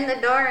sure? I opened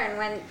the door and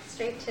went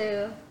straight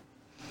to...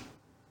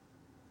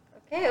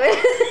 Okay.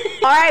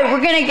 All right, we're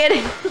going to get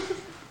it.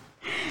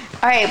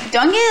 All right,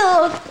 don't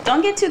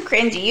get too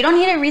cringy. You don't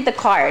need to read the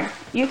card.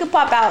 You could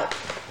pop out.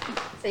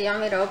 So you want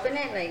me to open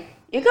it? Like,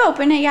 you can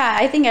open it, yeah.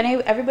 I think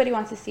everybody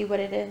wants to see what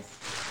it is.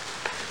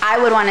 I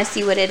would want to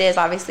see what it is,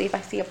 obviously, if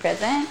I see a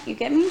present. You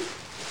get me?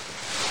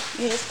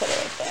 You just put it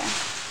right there.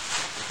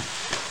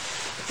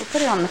 We'll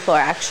put it on the floor,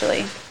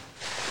 actually.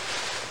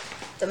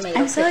 The maid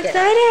I'm so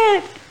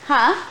excited.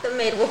 Huh? The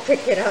maid will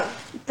pick it up.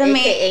 The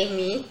maid. AKA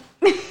me.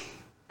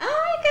 Oh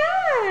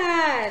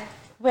my God.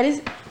 What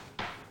is...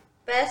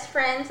 Best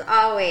friends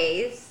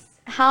always.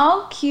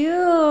 How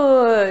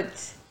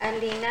cute.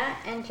 Alina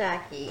and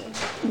Jackie.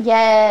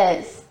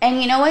 Yes.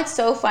 And you know what's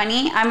so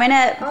funny? I'm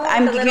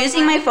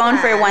using my phone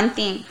for one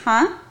thing.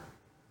 Huh?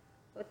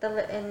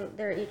 And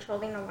they're each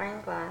holding a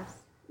wine glass.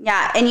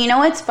 Yeah, and you know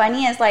what's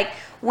funny is like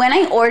when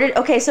I ordered,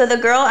 okay, so the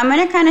girl, I'm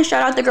going to kind of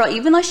shout out the girl,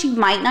 even though she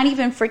might not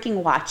even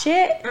freaking watch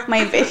it,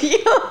 my video.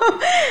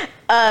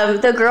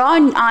 The girl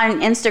on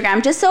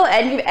Instagram, just so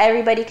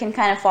everybody can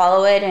kind of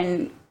follow it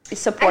and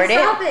support it.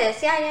 I saw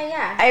this,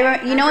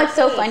 yeah. You know what's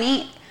so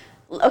funny?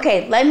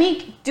 Okay, let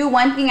me do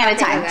one thing at a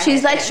time.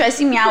 She's like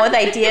stressing me out with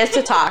ideas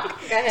to talk.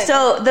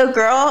 So the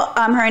girl,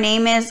 her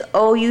name is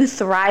You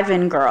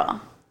Thriving Girl.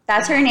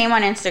 That's her name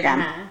on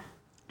Instagram.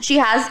 She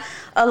has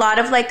a lot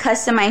of like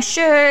customized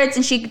shirts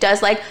and she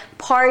does like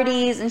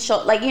parties and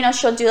she'll like,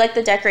 she'll do like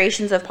the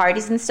decorations of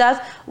parties and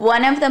stuff.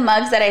 One of the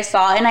mugs that I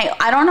saw, and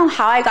I don't know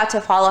how I got to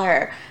follow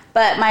her,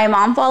 but my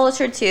mom follows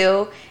her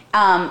too.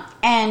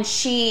 And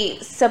she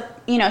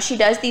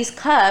does these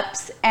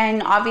cups,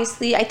 and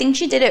obviously I think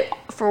she did it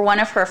for one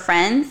of her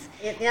friends.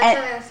 Yeah, that's what I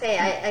was going to say.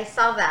 I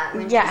saw that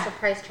when she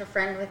surprised her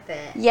friend with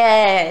it.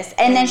 Yes.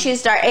 And then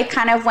it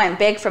kind of went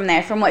big from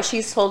there, from what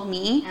she's told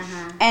me.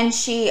 And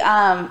she,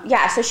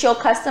 so she'll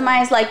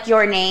customize like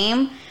your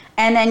name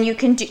and then you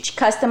can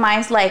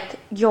customize like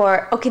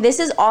your, okay, this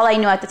is all I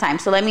knew at the time.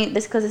 So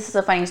because this is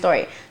a funny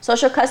story. So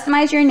she'll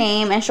customize your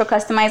name, and she'll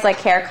customize like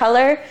hair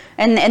color,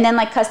 and then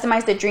like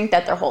customize the drink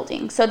that they're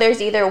holding. So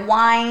there's either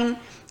wine,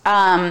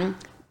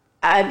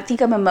 I think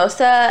a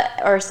mimosa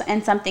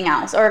and something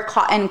else,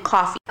 and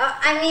coffee.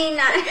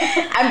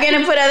 I'm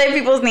gonna put other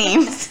people's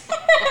names.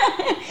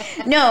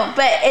 No,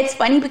 but it's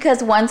funny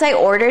because once I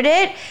ordered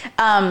it,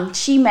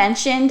 she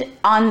mentioned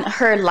on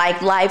her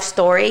like live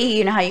story,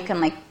 you know how you can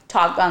like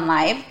talk on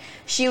live.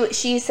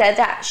 She said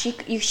that she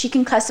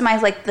can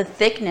customize like the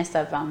thickness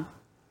of them.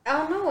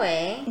 Oh, no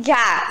way.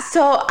 Yeah,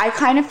 so I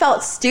kind of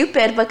felt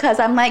stupid because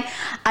I'm like,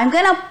 I'm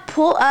going to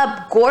pull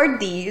up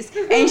Gordy's,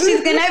 and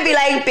she's going to be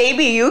like,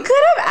 baby, you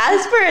could have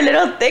asked for a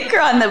little thicker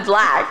on the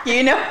black.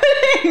 You know what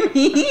I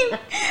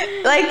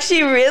mean? Like,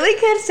 she really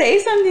could say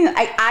something.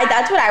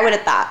 That's what I would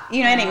have thought.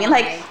 You know what I mean?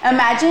 Like,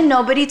 imagine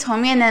nobody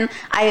told me, and then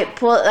I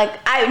pull, like,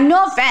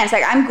 no offense.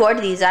 Like, I'm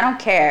Gordy's. I don't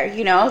care.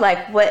 You know?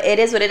 Like, what it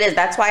is.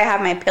 That's why I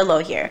have my pillow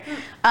here.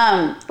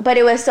 But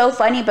it was so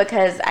funny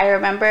because I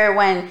remember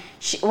when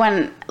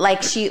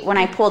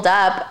I pulled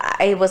up,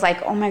 I was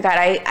like, oh my God,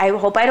 I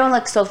hope I don't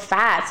look so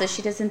fat. So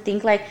she doesn't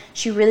think like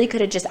she really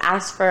could have just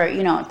asked for,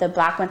 you know, the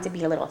black one to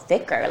be a little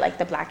thicker, like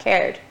the black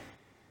haired.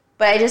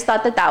 But I just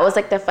thought that was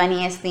like the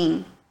funniest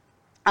thing.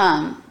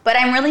 But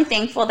I'm really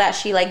thankful that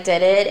she like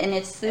did it, and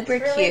it's super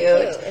cute.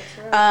 It's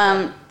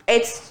really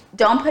cute.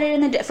 Don't put it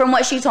in the, from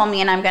what she told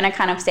me, and I'm going to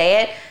kind of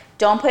say it,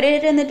 don't put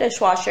it in the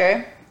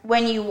dishwasher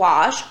when you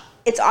wash.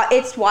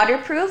 It's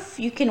waterproof.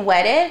 You can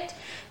wet it.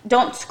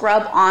 Don't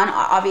scrub on,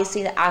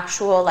 obviously, the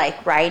actual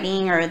like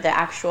writing or the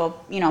actual,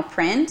 you know,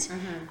 print.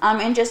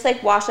 And just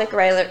like wash like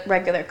a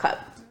regular cup.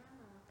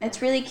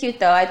 It's really cute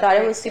though. I thought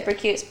it was super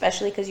cute,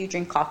 especially because you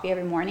drink coffee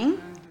every morning.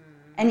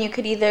 And you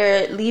could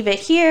either leave it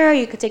here, or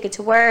you could take it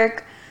to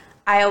work.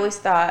 I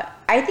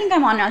think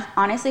I'm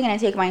honestly going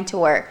to take mine to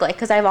work, like,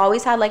 because I've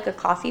always had like a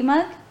coffee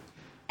mug.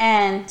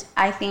 And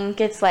I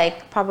think it's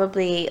like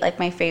probably like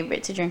my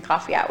favorite to drink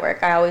coffee at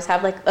work. I always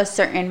have like a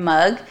certain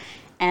mug,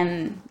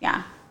 and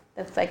yeah,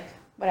 that's like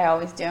what I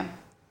always do.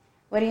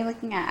 What are you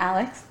looking at,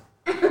 Alex?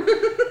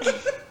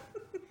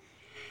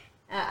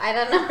 I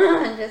don't know.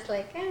 I'm just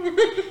like,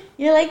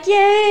 You're like,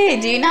 yay.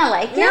 Do you not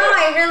like it? No,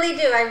 I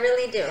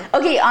really do.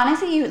 Okay,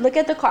 honestly, you look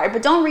at the card,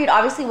 but don't read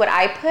obviously what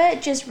I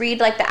put. Just read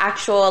like the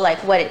actual, like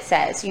what it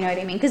says. You know what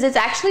I mean? Because it's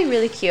actually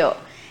really cute.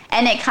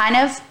 And it kind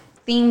of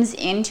themes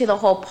into the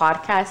whole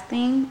podcast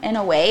thing in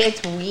a way.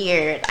 It's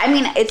weird. I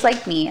mean, it's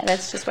like me.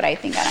 That's just what I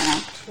think. I don't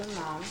know. To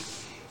Mom.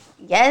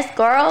 Yes,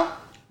 girl.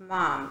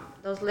 Mom,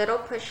 those little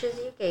pushes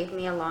you gave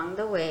me along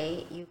the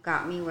way, you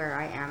got me where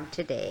I am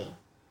today.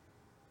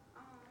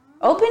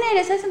 Open it.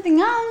 It says something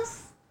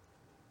else.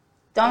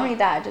 Don't read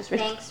that. Just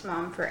read. Thanks,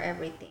 Mom, for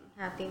everything.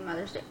 Happy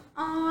Mother's Day.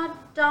 Aw,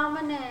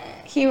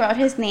 Dominic. He wrote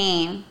his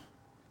name.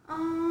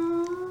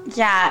 Aw.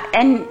 Yeah,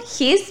 and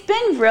he's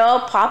been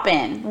real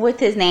poppin' with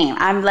his name.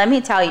 Let me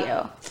tell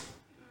you.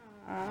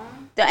 Aww.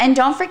 And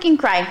don't freaking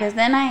cry, because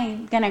then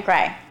I'm gonna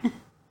cry.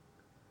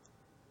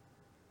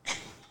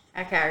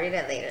 Okay, I'll read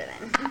it later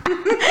then.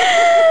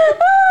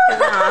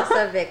 Because I'm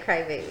also a big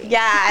crybaby.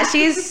 Yeah,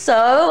 she's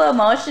so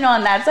emotional,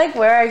 and that's like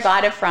where I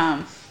got it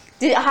from.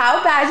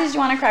 How bad did you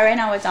want to cry right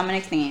now with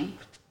Dominic's name?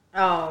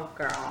 Oh,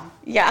 girl.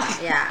 Yeah.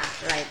 Yeah,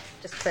 like,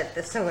 just put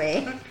this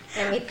away.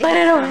 Let me think. Put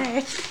it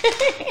away.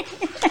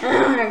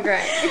 I want to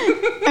cry.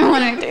 I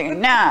want to take a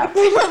nap.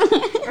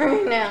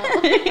 Right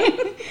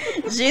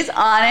now. She's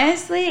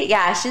honestly,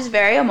 yeah, she's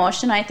very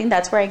emotional. I think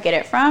that's where I get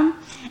it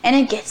from. And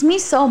it gets me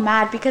so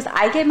mad because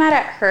I get mad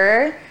at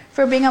her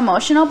for being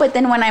emotional, but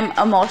then when I'm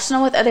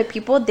emotional with other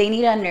people, they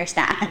need to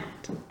understand.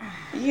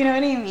 You know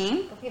what I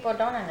mean? People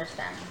don't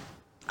understand.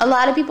 A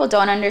lot of people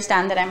don't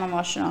understand that I'm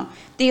emotional.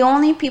 The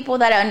only people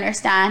that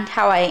understand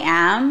how I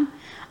am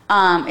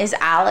is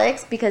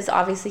Alex, because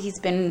obviously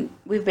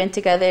we've been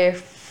together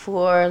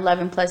for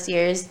 11 plus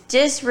years.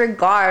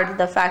 Disregard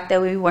the fact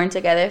that we weren't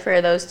together for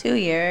those 2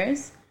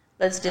 years.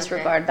 Let's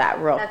disregard that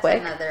real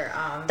quick.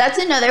 That's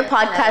another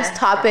podcast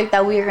topic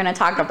that we are going to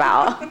talk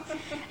about.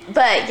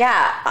 But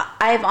yeah,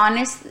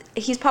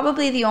 he's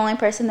probably the only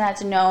person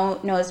that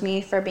knows me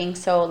for being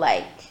so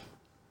like,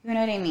 you know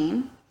what I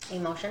mean?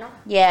 Emotional?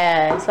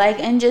 Yes, like,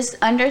 and just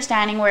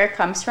understanding where it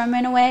comes from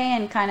in a way,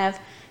 and kind of,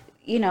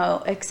 you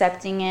know,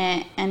 accepting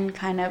it, and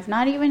kind of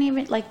not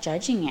even like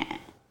judging it.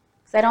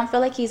 Because I don't feel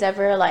like he's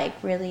ever like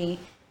really,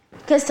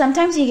 because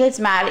sometimes he gets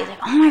mad. He's like,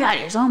 oh my God,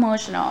 you're so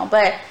emotional.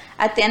 But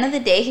at the end of the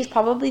day, he's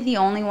probably the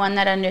only one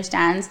that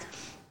understands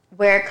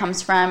where it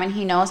comes from, and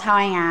he knows how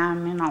I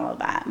am and all of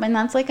that. And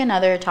that's like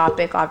another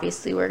topic,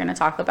 obviously, we're going to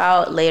talk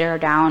about later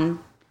down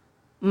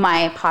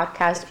my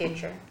podcast. The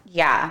future.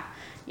 Yeah,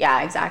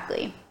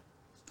 exactly.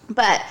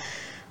 But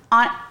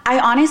I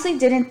honestly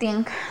didn't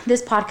think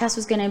this podcast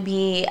was going to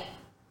be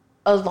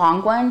a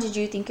long one. Did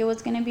you think it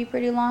was going to be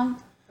pretty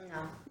long?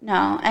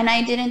 No. And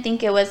I didn't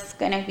think it was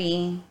going to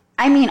be...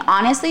 I mean,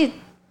 honestly,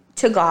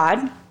 to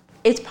God,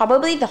 it's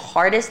probably the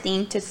hardest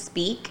thing to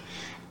speak.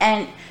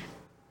 And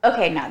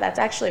Okay, no, that's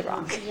actually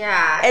wrong.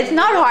 Yeah. It's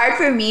not hard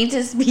for me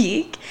to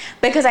speak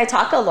because I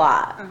talk a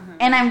lot.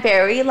 And I'm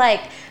very,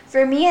 like,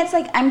 for me, it's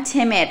like I'm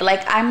timid.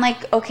 Like, I'm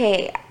like,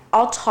 okay,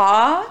 I'll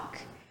talk,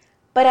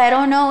 but I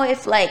don't know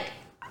if, like,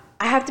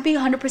 I have to be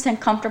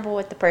 100% comfortable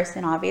with the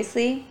person,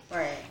 obviously.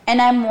 Right.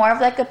 And I'm more of,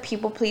 like, a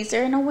people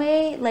pleaser in a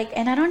way. Like,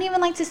 and I don't even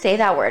like to say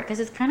that word because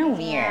it's kind of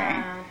weird.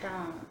 Yeah,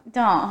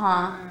 Don't,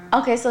 huh?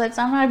 Okay, so it's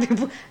not a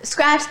people.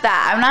 Scratch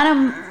that. I'm not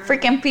a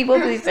freaking people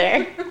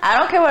pleaser. I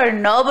don't care what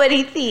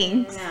nobody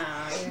thinks.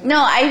 No,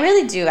 I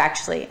really do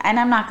actually, and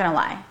I'm not gonna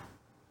lie,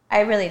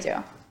 I really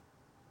do.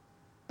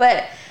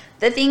 But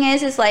the thing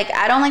is like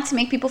I don't like to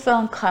make people feel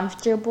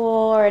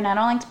uncomfortable, and I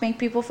don't like to make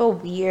people feel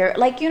weird.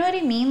 Like, you know what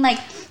I mean? Like,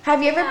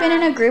 have you ever been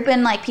in a group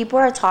and like people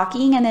are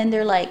talking and then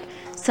they're like,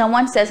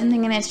 someone says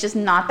something and it's just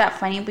not that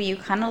funny, but you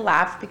kind of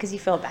laugh because you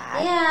feel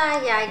bad.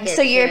 Yeah, I get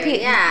so you're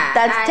yeah,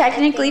 that's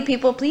technically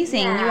people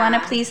pleasing. You want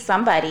to please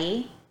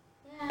somebody,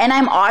 and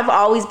I've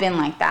always been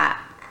like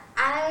that.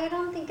 I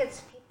don't think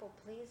it's people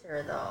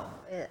pleaser though.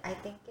 I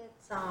think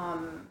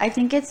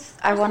it's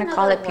I want to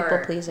call it people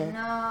pleaser.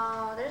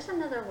 No, there's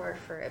another word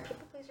for it.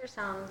 People pleaser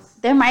sounds.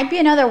 There might be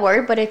another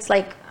word, but it's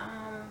like,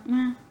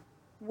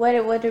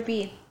 what would it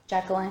be,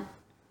 Jacqueline?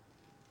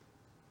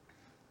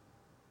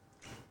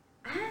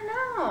 I don't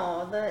know.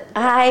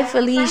 Hi,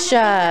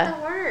 Felicia.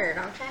 I'm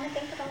trying to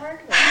think of the word.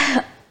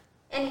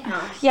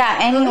 Anyhow. Yeah,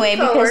 anyway,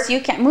 because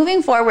you can't.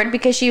 Moving forward,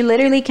 because you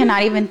literally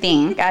cannot even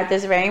think at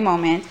this very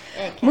moment.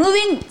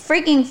 Moving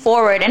freaking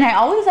forward. And I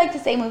always like to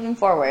say moving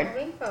forward.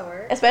 Moving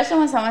forward. Especially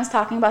when someone's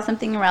talking about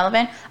something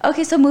irrelevant.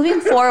 Okay, so moving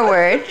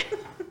forward.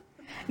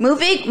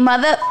 Moving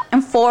mother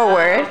and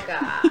forward. Oh,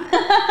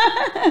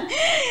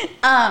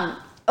 God.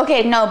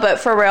 Okay, no, but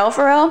for real,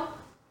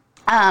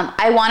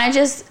 I want to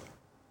just,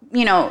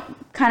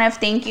 kind of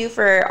thank you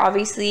for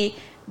obviously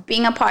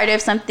being a part of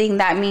something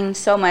that means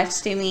so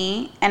much to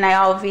me. And I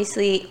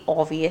obviously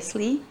want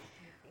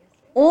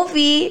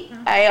Obvio.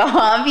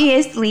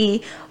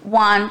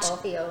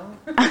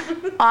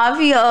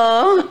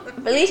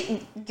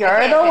 Really,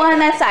 you're the one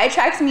that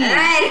sidetracks me.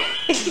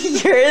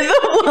 You're the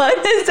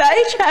one that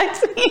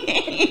sidetracks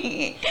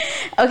me.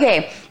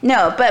 Okay,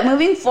 no, but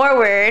moving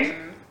forward,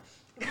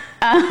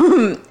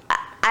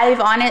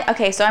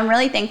 so I'm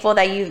really thankful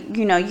that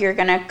you're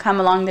gonna come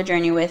along the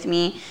journey with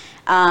me,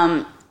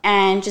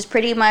 and just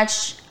pretty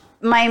much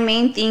my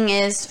main thing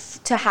is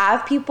to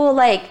have people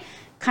like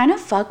kind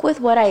of fuck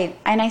with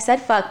and I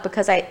said fuck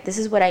because this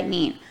is what I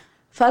mean,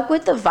 fuck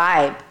with the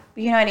vibe,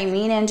 you know what I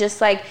mean? And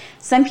just like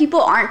some people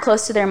aren't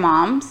close to their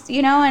moms,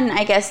 and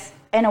I guess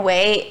in a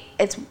way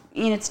it's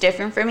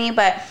different for me,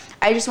 but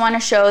I just want to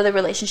show the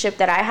relationship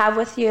that I have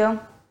with you.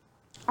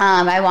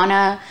 I want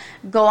to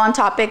go on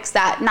topics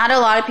that not a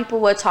lot of people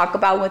would talk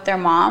about with their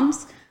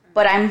moms,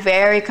 but I'm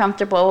very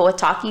comfortable with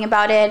talking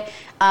about it.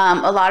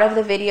 A lot of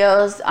the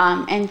videos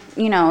and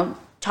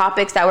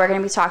topics that we're going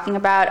to be talking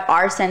about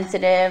are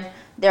sensitive.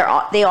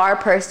 They are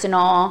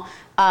personal.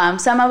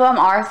 Some of them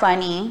are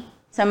funny.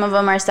 Some of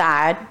them are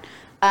sad.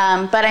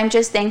 But I'm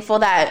just thankful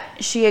that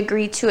she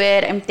agreed to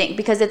it.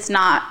 Because it's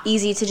not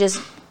easy to just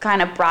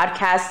kind of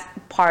broadcast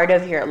part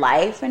of your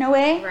life in a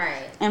way,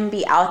 right, and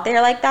be out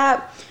there like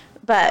that.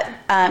 But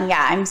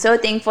I'm so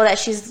thankful that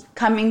she's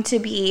coming to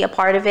be a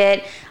part of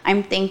it.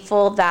 I'm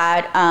thankful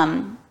that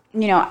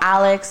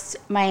Alex,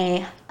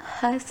 my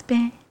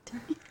husband,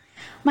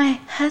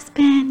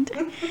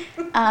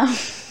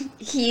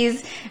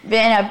 he's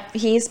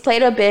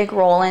played a big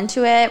role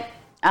into it,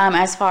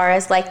 as far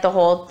as like the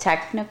whole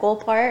technical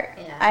part.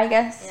 I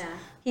guess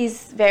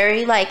he's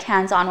very like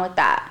hands-on with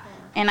that,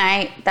 and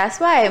that's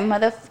why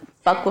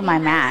fuck with my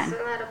man. He has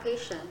a lot of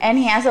patience. And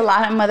he has a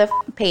lot of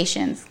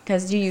patience.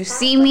 Because do you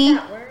see me?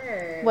 That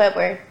word. What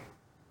word?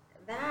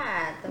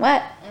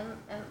 What?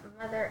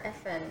 Mother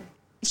effing.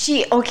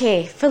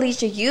 Okay,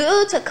 Felicia,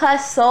 you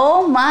cuss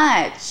so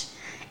much.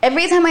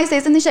 Every time I say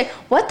something, she's like,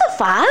 what the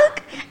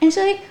fuck? And she's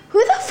like,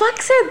 who the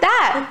fuck said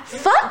that?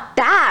 Fuck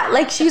that.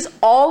 Like, she's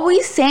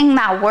always saying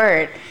that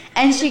word.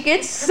 And she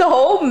gets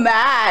so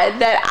mad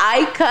that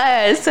I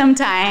cuss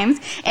sometimes.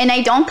 And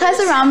I don't cuss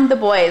around the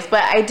boys,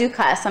 but I do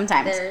cuss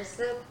sometimes. There's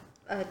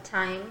a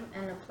time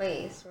and a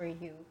place where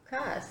you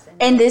cuss.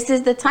 And this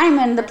is the time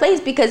and the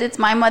place because it's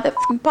my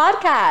motherfucking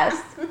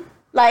podcast.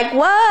 Like,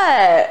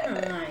 what? Oh,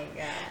 my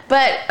God.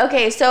 But,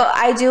 okay, so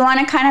I do want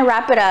to kind of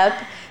wrap it up.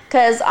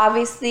 Because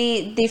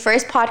obviously the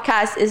first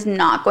podcast is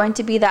not going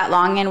to be that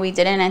long, and we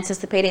didn't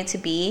anticipate it to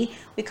be.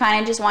 We kind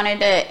of just wanted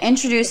to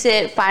introduce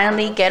it,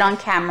 finally get on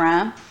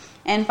camera,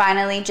 and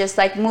finally just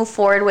like move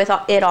forward with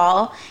it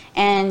all.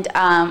 And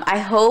I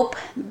hope,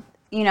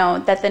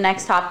 that the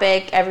next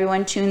topic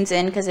everyone tunes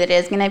in, because it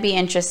is going to be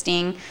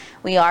interesting.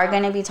 We are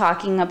going to be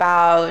talking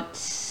about...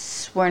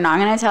 We're not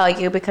going to tell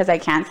you because I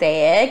can't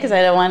say it because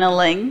I don't want to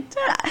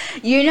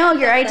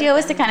your idea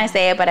was to kind of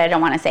say it, but I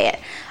don't want to say it.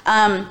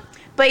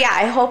 But yeah,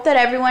 I hope that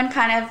everyone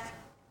kind of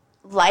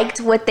liked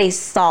what they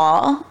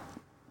saw.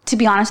 To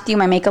be honest with you,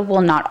 my makeup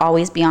will not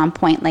always be on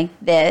point like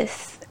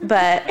this.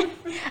 But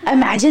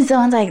imagine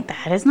someone's like,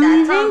 that is not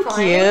even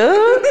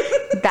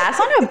cute. That's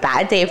on a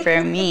bad day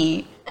for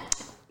me.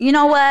 you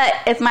know what?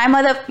 It's my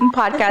mother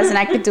podcast, and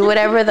I could do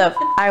whatever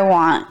I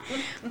want.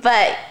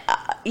 But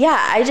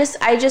yeah, I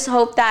just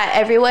hope that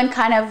everyone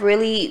kind of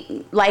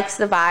really likes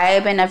the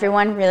vibe, and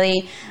everyone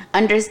really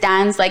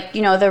understands, like,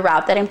 you know, the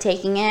route that I'm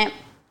taking it.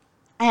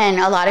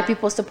 And a lot of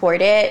people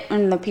support it,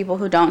 and the people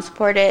who don't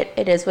support it,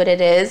 it is what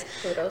it is.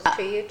 Kudos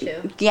to you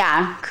too.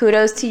 Yeah,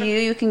 kudos to you.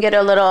 You can get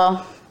a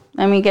little.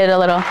 Let me get a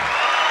little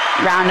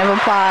round of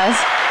applause.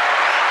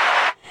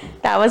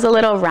 That was a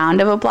little round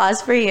of applause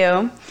for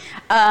you.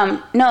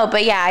 No,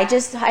 but yeah,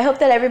 I hope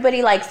that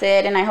everybody likes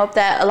it, and I hope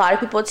that a lot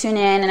of people tune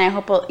in, and I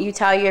hope you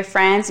tell your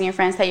friends, and your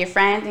friends tell your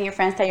friends, and your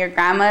friends tell your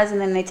grandmas,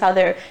 and then they tell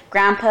their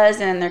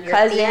grandpas and their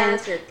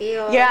cousins. Your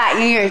tios. Yeah,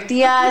 your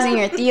tias and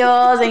your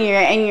tios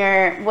and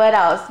your what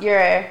else?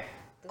 Your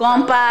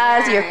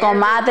compas, your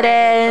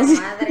comadres.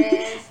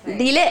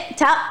 Dile,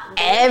 tell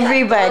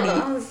everybody.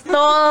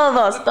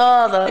 Todos.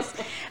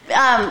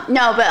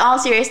 No, but all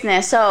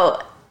seriousness,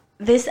 so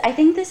I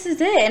think this is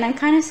it, and I'm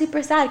kind of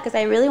super sad because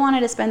I really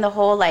wanted to spend the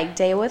whole like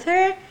day with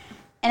her,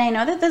 and I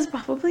know that that's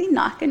probably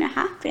not gonna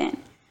happen.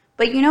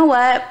 But you know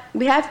what?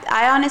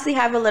 I honestly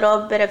have a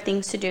little bit of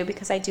things to do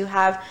because I do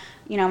have,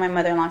 you know, my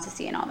mother-in-law to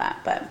see and all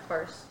that. But of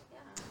course,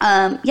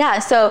 yeah.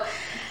 So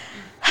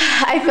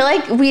I feel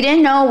like we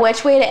didn't know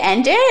which way to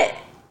end it,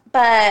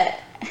 but.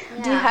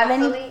 Do you have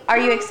any? Are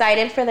you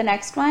excited for the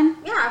next one?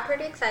 Yeah, I'm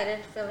pretty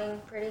excited.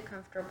 Feeling pretty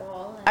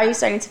comfortable. Are you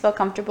starting to feel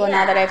comfortable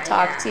now that I've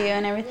talked to you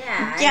and everything?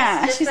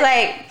 Yeah. She's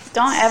like,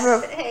 don't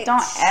ever.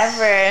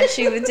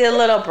 She did a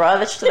little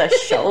brother to the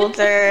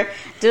shoulder.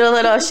 Do a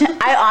little.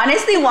 I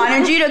honestly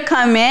wanted you to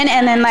come in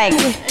and then like.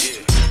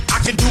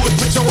 I can do it.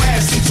 Put your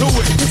ass into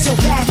it. Put your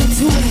ass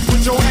into it.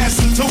 Put your ass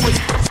into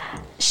it.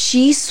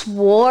 She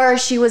swore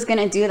she was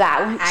gonna do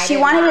that. She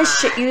wanted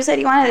to. You said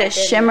you wanted to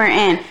shimmer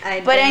in.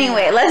 But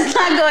anyway, let's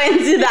not go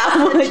into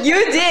that one.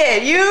 You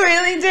did. You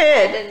really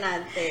did. I did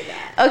not say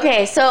that.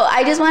 Okay, so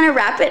I just want to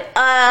wrap it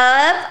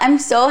up. I'm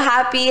so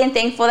happy and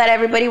thankful that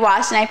everybody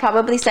watched, and I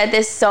probably said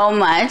this so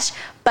much,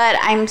 but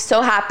I'm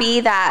so happy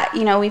that,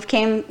 you know, we've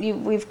came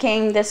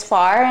this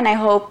far, and I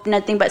hope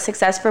nothing but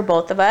success for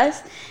both of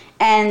us.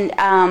 And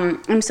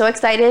I'm so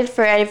excited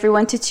for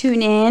everyone to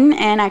tune in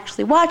and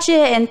actually watch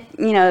it, and,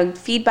 you know,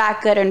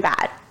 feedback, good and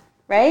bad,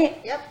 right?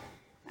 Yep.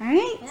 All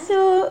right,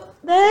 so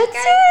that's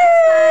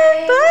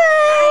it.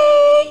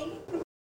 Bye.